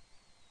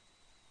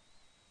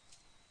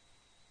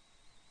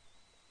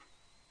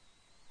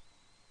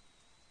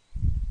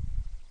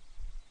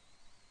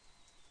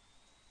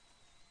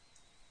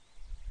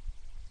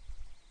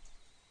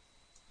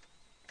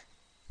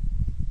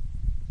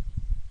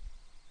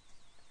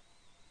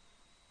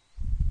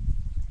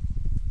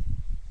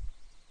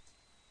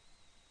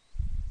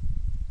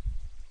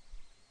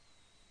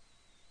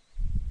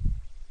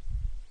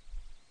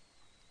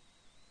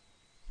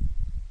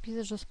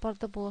 Бизнес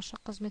жоспарды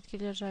болашақ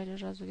қызметкерлер жайлы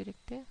жазу керек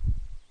пе?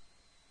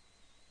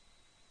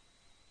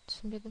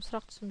 Түсінбедім,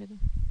 сұрақ түсінбедім.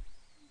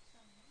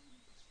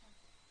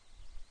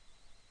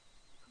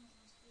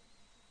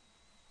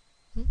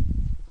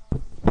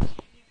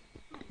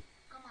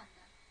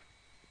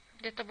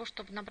 Для того,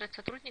 чтобы набрать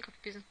сотрудников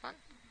в бизнес-план?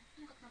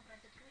 Ну, как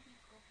набрать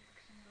сотрудников, как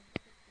с ними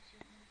работать, это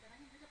все мы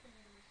заранее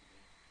запланировали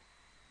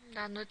себе.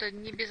 Да, но это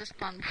не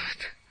бизнес-план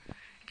будет.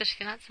 Это же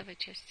финансовая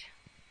часть.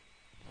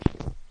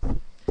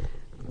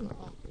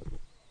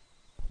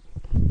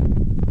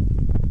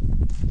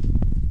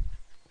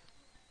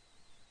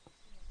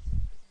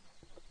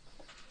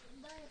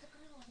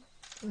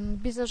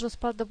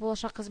 Бизнес-жоспарды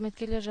болашақ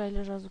қызметкерлер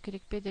жайлы жазу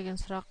керек пе деген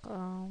сұрақ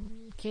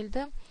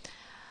келді.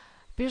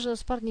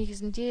 Бизнес-жоспар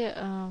негізінде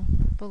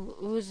бұл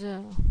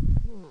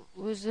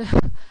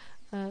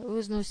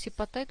өзін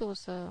сипаттайды,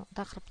 осы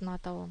тақырыптың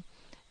атауы.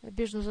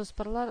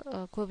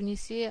 Бизнес-жоспарлар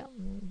көбінесе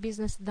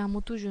бизнесті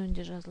дамыту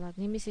жөнінде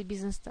жазылады, немесе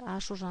бизнесті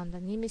ашу жөнінде,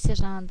 немесе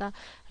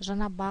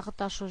жаңа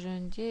бағыт ашу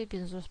жөнінде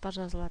бизнес-жоспар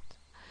жазылады.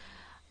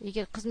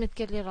 Егер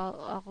қызметкерлер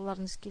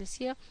алғыларыңыз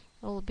келсе,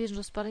 ол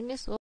бизнес-жоспар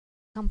емес, ол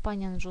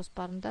компанияның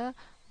жоспарында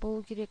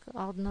болу керек,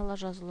 алдын ала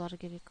жазулары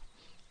керек.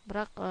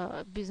 Бірақ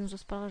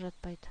бизнес-жоспарға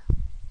жатпайды.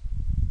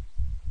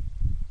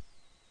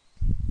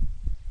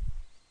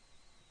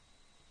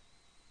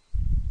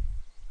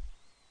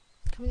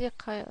 Кімде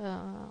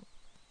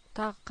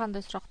тағы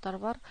қандай сұрақтар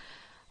бар?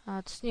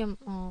 Түсінем,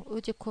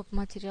 өте көп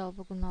материал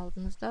бүгін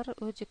алдыңыздар,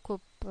 өте көп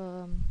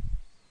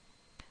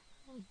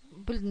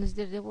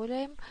білдіңіздер деп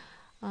ойлаймын.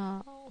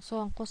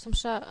 Соған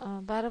қосымша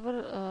бәрібір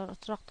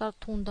сұрақтар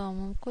туындауы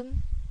мүмкін.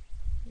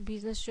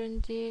 Бизнес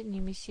жөнінде,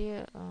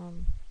 немесе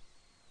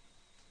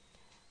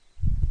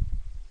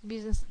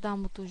бизнесті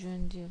дамыту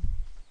жөнінде,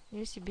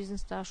 немесе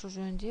бизнесті ашу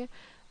жөнінде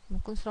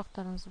мүмкін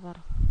сұрақтарыңыз бар.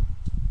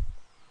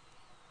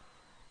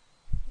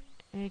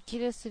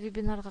 Келесі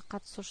вебинарға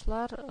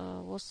қатысушылар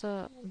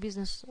осы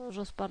бизнес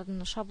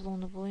жоспардың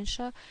шаблоны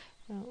бойынша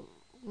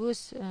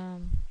өз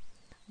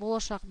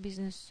болашақ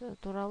бизнес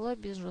туралы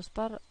бизнес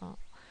жоспар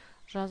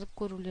жазып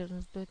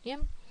көрулеріңізді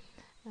өтінем.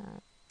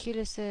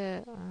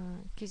 Келесі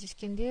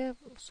кездескенде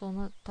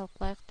соны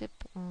талқылаймыз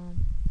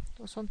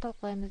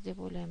деп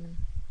ойлаймын.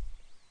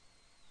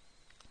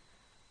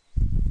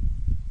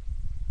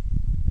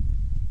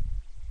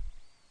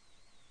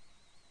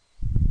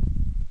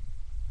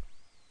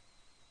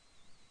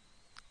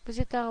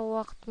 Бізде тағы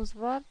уақытымыз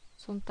бар,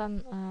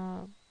 сондықтан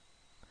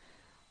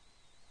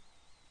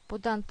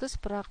бұдан тыс,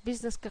 бірақ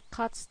бизнеске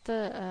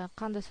қатысты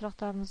қандай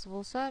сұрақтарыңыз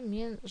болса,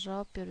 мен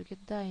жауап беруге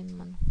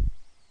дайынмын.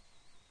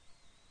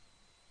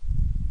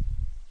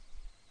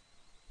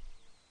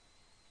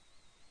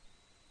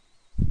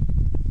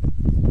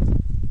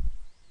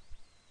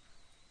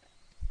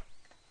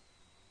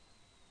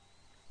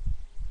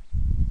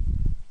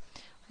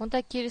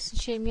 Онда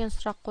керісінше мен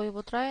сұрақ қойып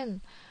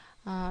отырайын.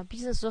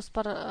 Бизнес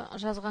жоспар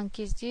жазған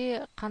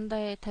кезде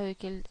қандай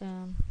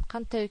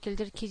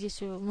тәуекелдер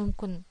кездесуі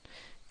мүмкін?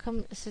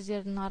 Кім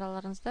сіздердің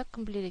араларыңызда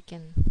кім біледі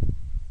екен?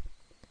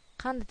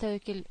 Қандай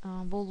тәуекел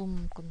болуы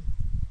мүмкін?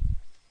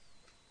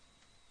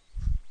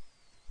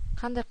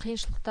 Қандай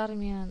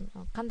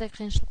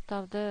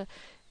қиыншылықтарды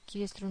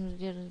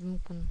кездестіруіңіздер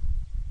мүмкін?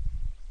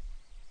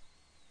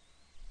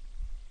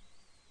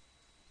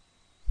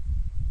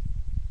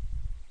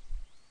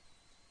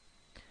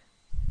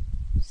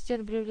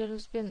 Сіздер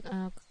біреулеріңізбен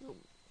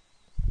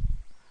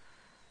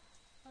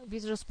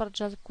бизнес жоспарды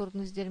жазып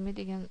көрдіңіздер ме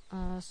деген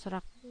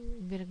сұрақ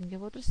бергім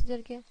келіп отыр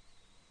сіздерге.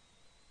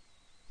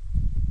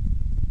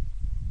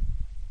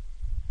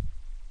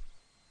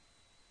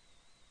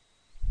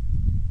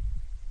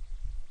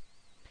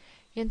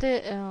 Енді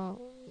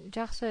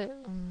жақсы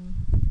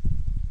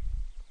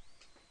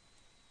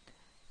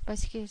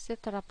бәсекелестер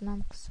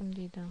тарапынан қысым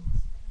дейді.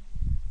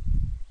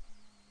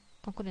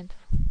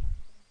 Конкурентов.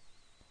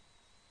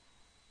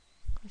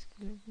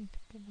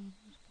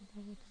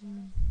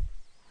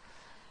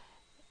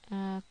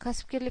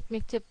 Кәсіпкерлік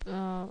мектеп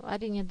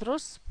әрине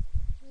дұрыс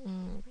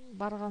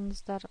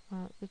барғаныңыздар,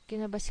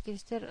 өйткені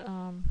бәсекелестер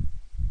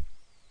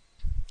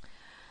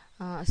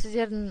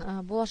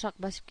сіздердің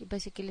болашақ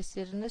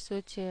бәсекелестеріңіз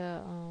өте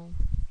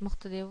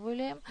мықты деп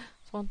ойлаймын.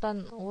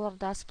 Сондықтан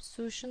оларды асып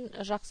түсу үшін,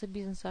 жақсы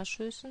бизнес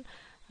ашу үшін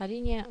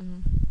әрине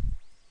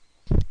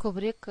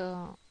көбірек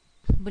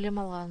білім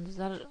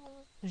алғаныңыздар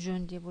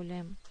жөн деп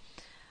ойлаймын.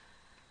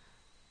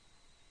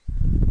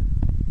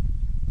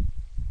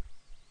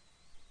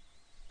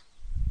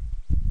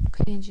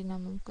 Клиент жинау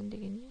мүмкін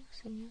деген не?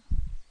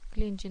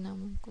 Клиент жинау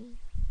мүмкін.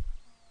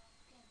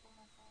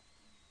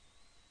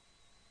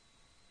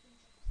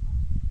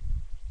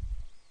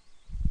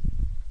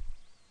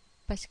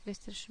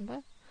 Бәсекелестер үшін ба?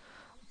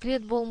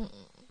 Клиент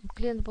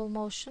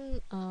болмау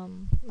үшін,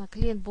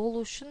 клиент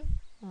болу үшін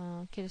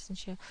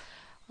керісінше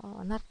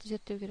нарықты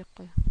зерттеу керек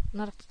қой.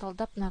 Нарықты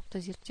талдап,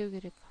 нарықты зерттеу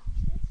керек.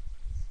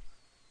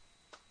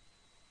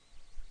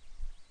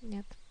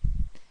 Нет.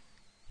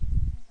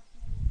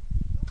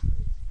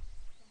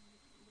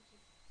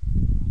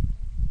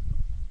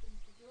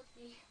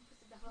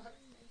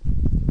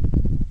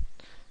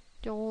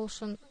 Ол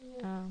үшін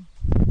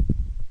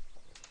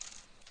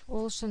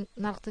ол үшін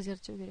нарықты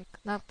зерттеу керек.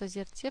 Нарықты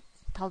зерттеп,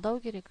 талдау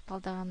керек.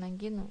 Талдағаннан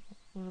кейін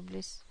уже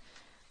білесіз,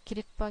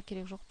 керек па,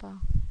 керек жоқ па,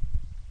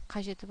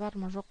 қажеті бар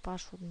ма, жоқ па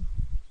ашудың.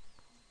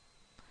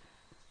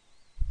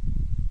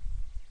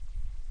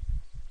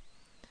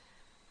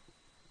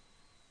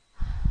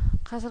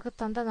 Қазіргі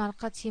таңда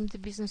нарыққа тиімді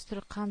бизнес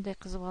түрі қандай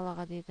қызып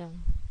алаға дейді.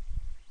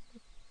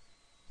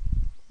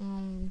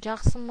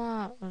 Жақсы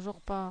ма, жоқ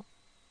па,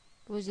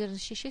 өздеріңіз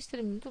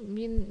шешесіздер.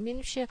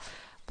 Меніңше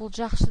бұл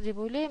жақсы деп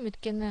ойлаймын,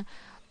 өйткені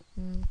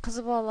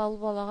қызы бала,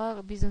 ұл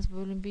балаға бизнес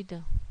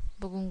бөлінбейді.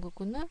 Бүгінгі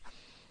күні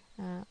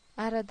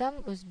әр адам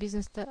өз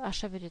бизнесті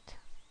аша береді,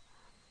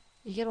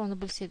 егер оны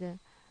білседі.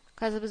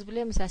 Қазір біз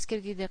білеміз,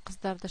 әскерге де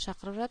қыздарды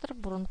шақырып жатыр,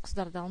 бұрын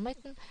қыздарды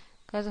алмайтын.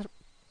 Қазір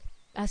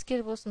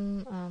әскер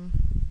болсын,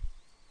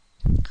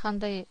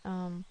 қандай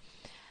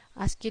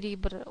әскери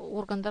бір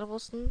органдар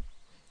болсын,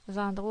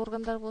 заңдық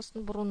органдар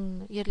болсын,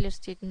 бұрын ерлер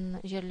істейтін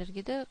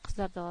жерлерге де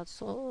қыздарды алады.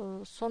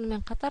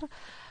 Сонымен қатар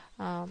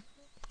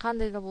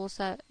қандай да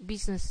болса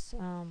бизнес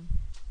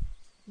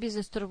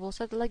түрі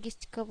болса,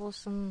 логистика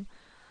болсын,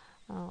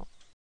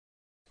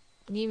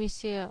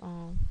 немесе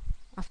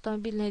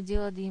автомобильное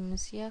дело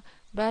дейміз,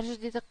 бәр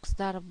жерде де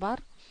қыздары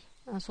бар.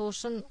 Сол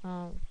үшін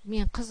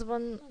мен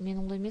қызбын, мен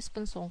ұл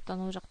емеспін,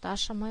 сондықтан ол жақта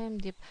ашамайым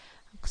деп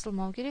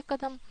қысылмау керек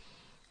адам.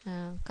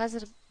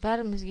 Қазір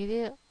бәрімізге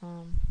де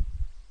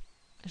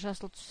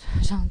жасыл түс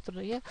жанып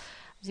тұр,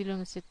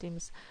 зеленый цвет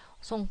дейміз.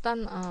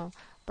 Сондықтан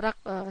бірақ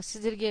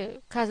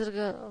сіздерге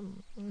қазіргі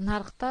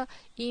нарықта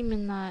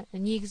именно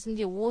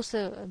негізінде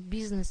осы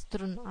бизнес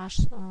түрін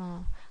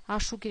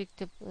ашу керек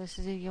деп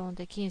сіздерге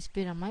ондай кеңес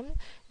бере алмаймын.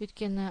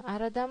 Өйткені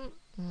әр адам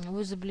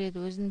өзі біледі,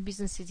 өзінің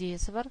бизнес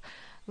идеясы бар,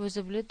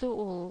 өзі біледі,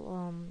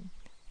 ол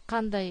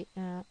қандай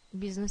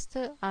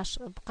бизнесті,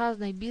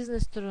 қандай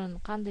бизнес түрін,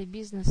 қандай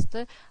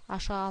бизнесті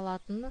аша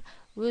алатыны,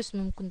 өз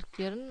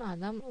мүмкіндіктерін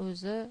адам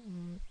өзі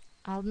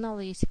алдын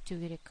ала есептеу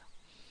керек.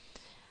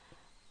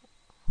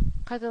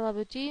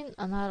 Қайталап өтейін,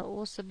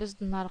 осы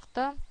біздің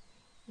нарықта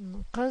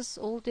қыз,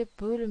 ұл деп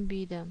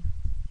бөлінбейді.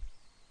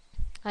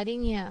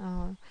 Әрине,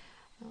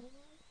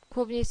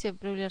 көбінесе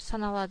біреулер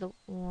саналады,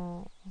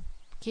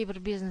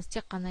 кейбір бизнес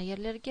тек қана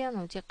ерлерге,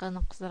 тек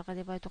қана қыздарға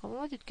деп айтуға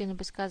болмайды. Өйткені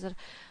біз қазір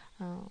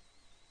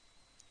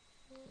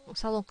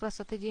салон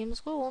красоты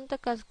дейміз ғой, оны да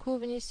қазір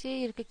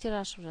көбінесе еркектер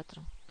ашып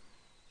жатыр.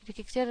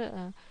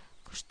 Еркектер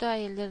күшті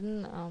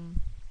әйелдердің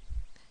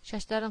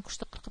шаштарын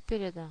күшті қырқып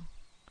береді.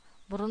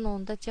 Бұрын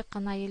онда тек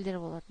қана әйелдер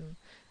болатын.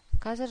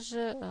 Қазір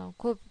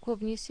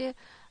көбінесе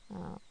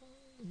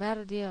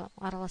бәрі де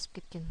араласып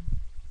кеткен.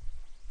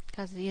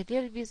 Қазір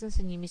ерлер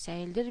бизнесі немесе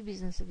әйелдер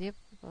бизнесі деп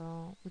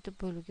өтіп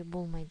бөлуге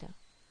болмайды.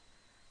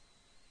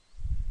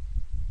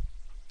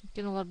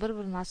 Өйткені олар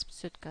бір-бірін асып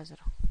түседі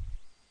қазір.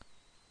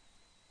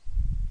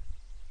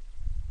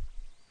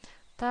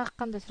 Тағы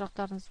қандай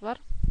сұрақтарыңыз бар?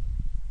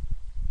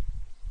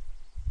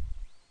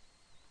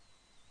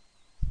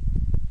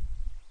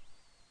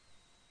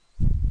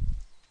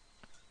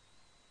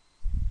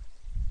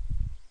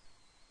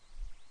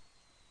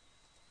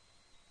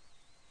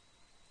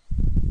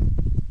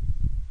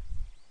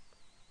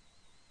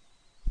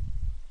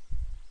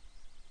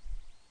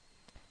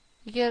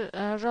 Егер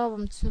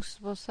жауабым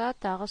түсініксіз болса,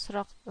 тағы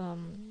сұрақ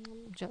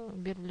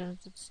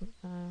берулеріңізді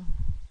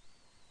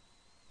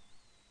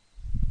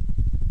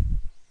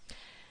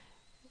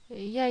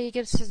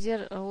егер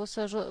сіздер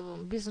осы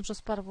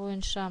бизнес-жоспар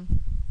бойынша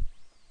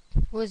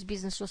өз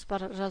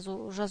бизнес-жоспар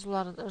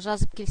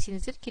жазып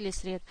келсеңіздер,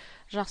 келесі рет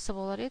жақсы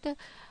болар еді.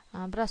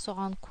 Біраз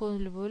оған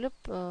көңіл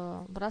бөліп,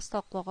 біраз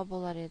талқылауға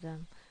болар еді.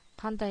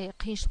 Қандай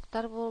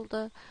қиыншылықтар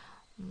болды,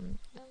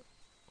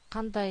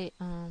 қандай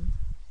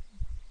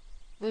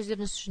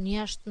өздеріңіз үшін не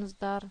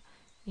аштыңыздар,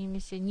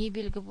 немесе не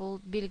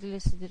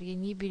белгілі сіздерге,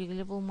 не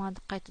белгілі болмады,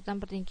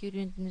 қайтадан бірдеңке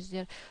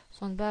үйрендіңіздер,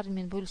 соның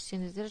бәрімен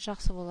бөліссеңіздер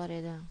жақсы болар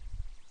еді.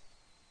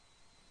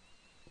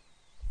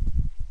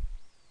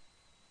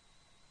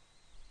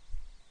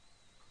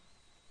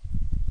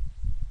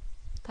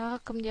 Тағы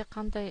кімде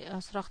қандай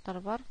сұрақтар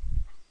бар?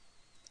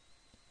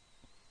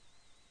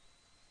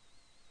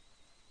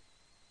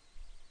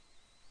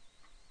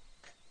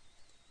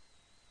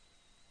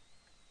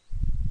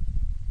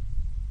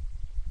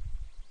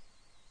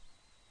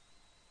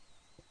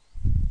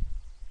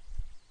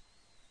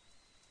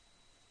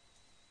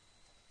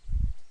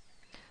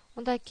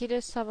 Онда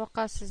келесі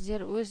сабаққа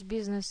сіздер өз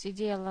бизнес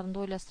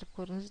идеяларында ойластырып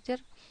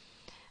көріңіздер.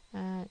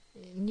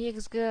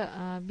 Негізгі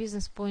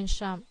бизнес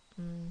бойынша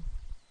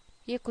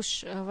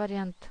 2-3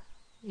 вариант,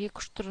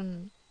 2-3 түрін,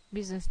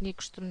 бизнестің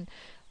 2-3 түрін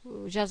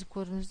жазып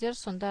көріңіздер.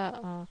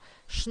 Сонда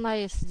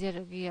шынайы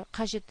сіздерге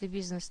қажетті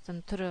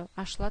бизнестің түрі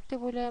ашылады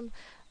деп ойлаймын.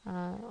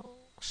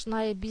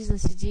 Шынайы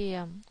бизнес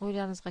идея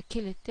ойларыңызға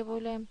келеді деп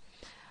ойлаймын.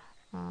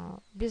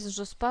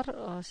 Бизнес-жоспар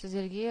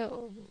сіздерге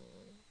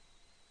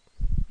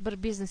бір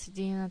бизнес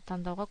идеяны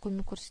таңдауға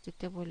көмек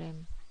көрсетеді деп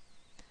ойлаймын.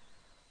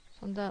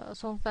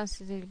 Сондықтан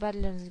сіздерге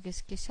барларыңызға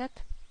іске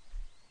сәт.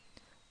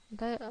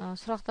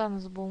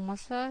 Сұрақтарыңыз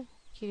болмаса,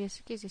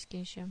 келесі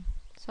кездескенше.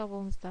 Сау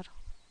болыңыздар.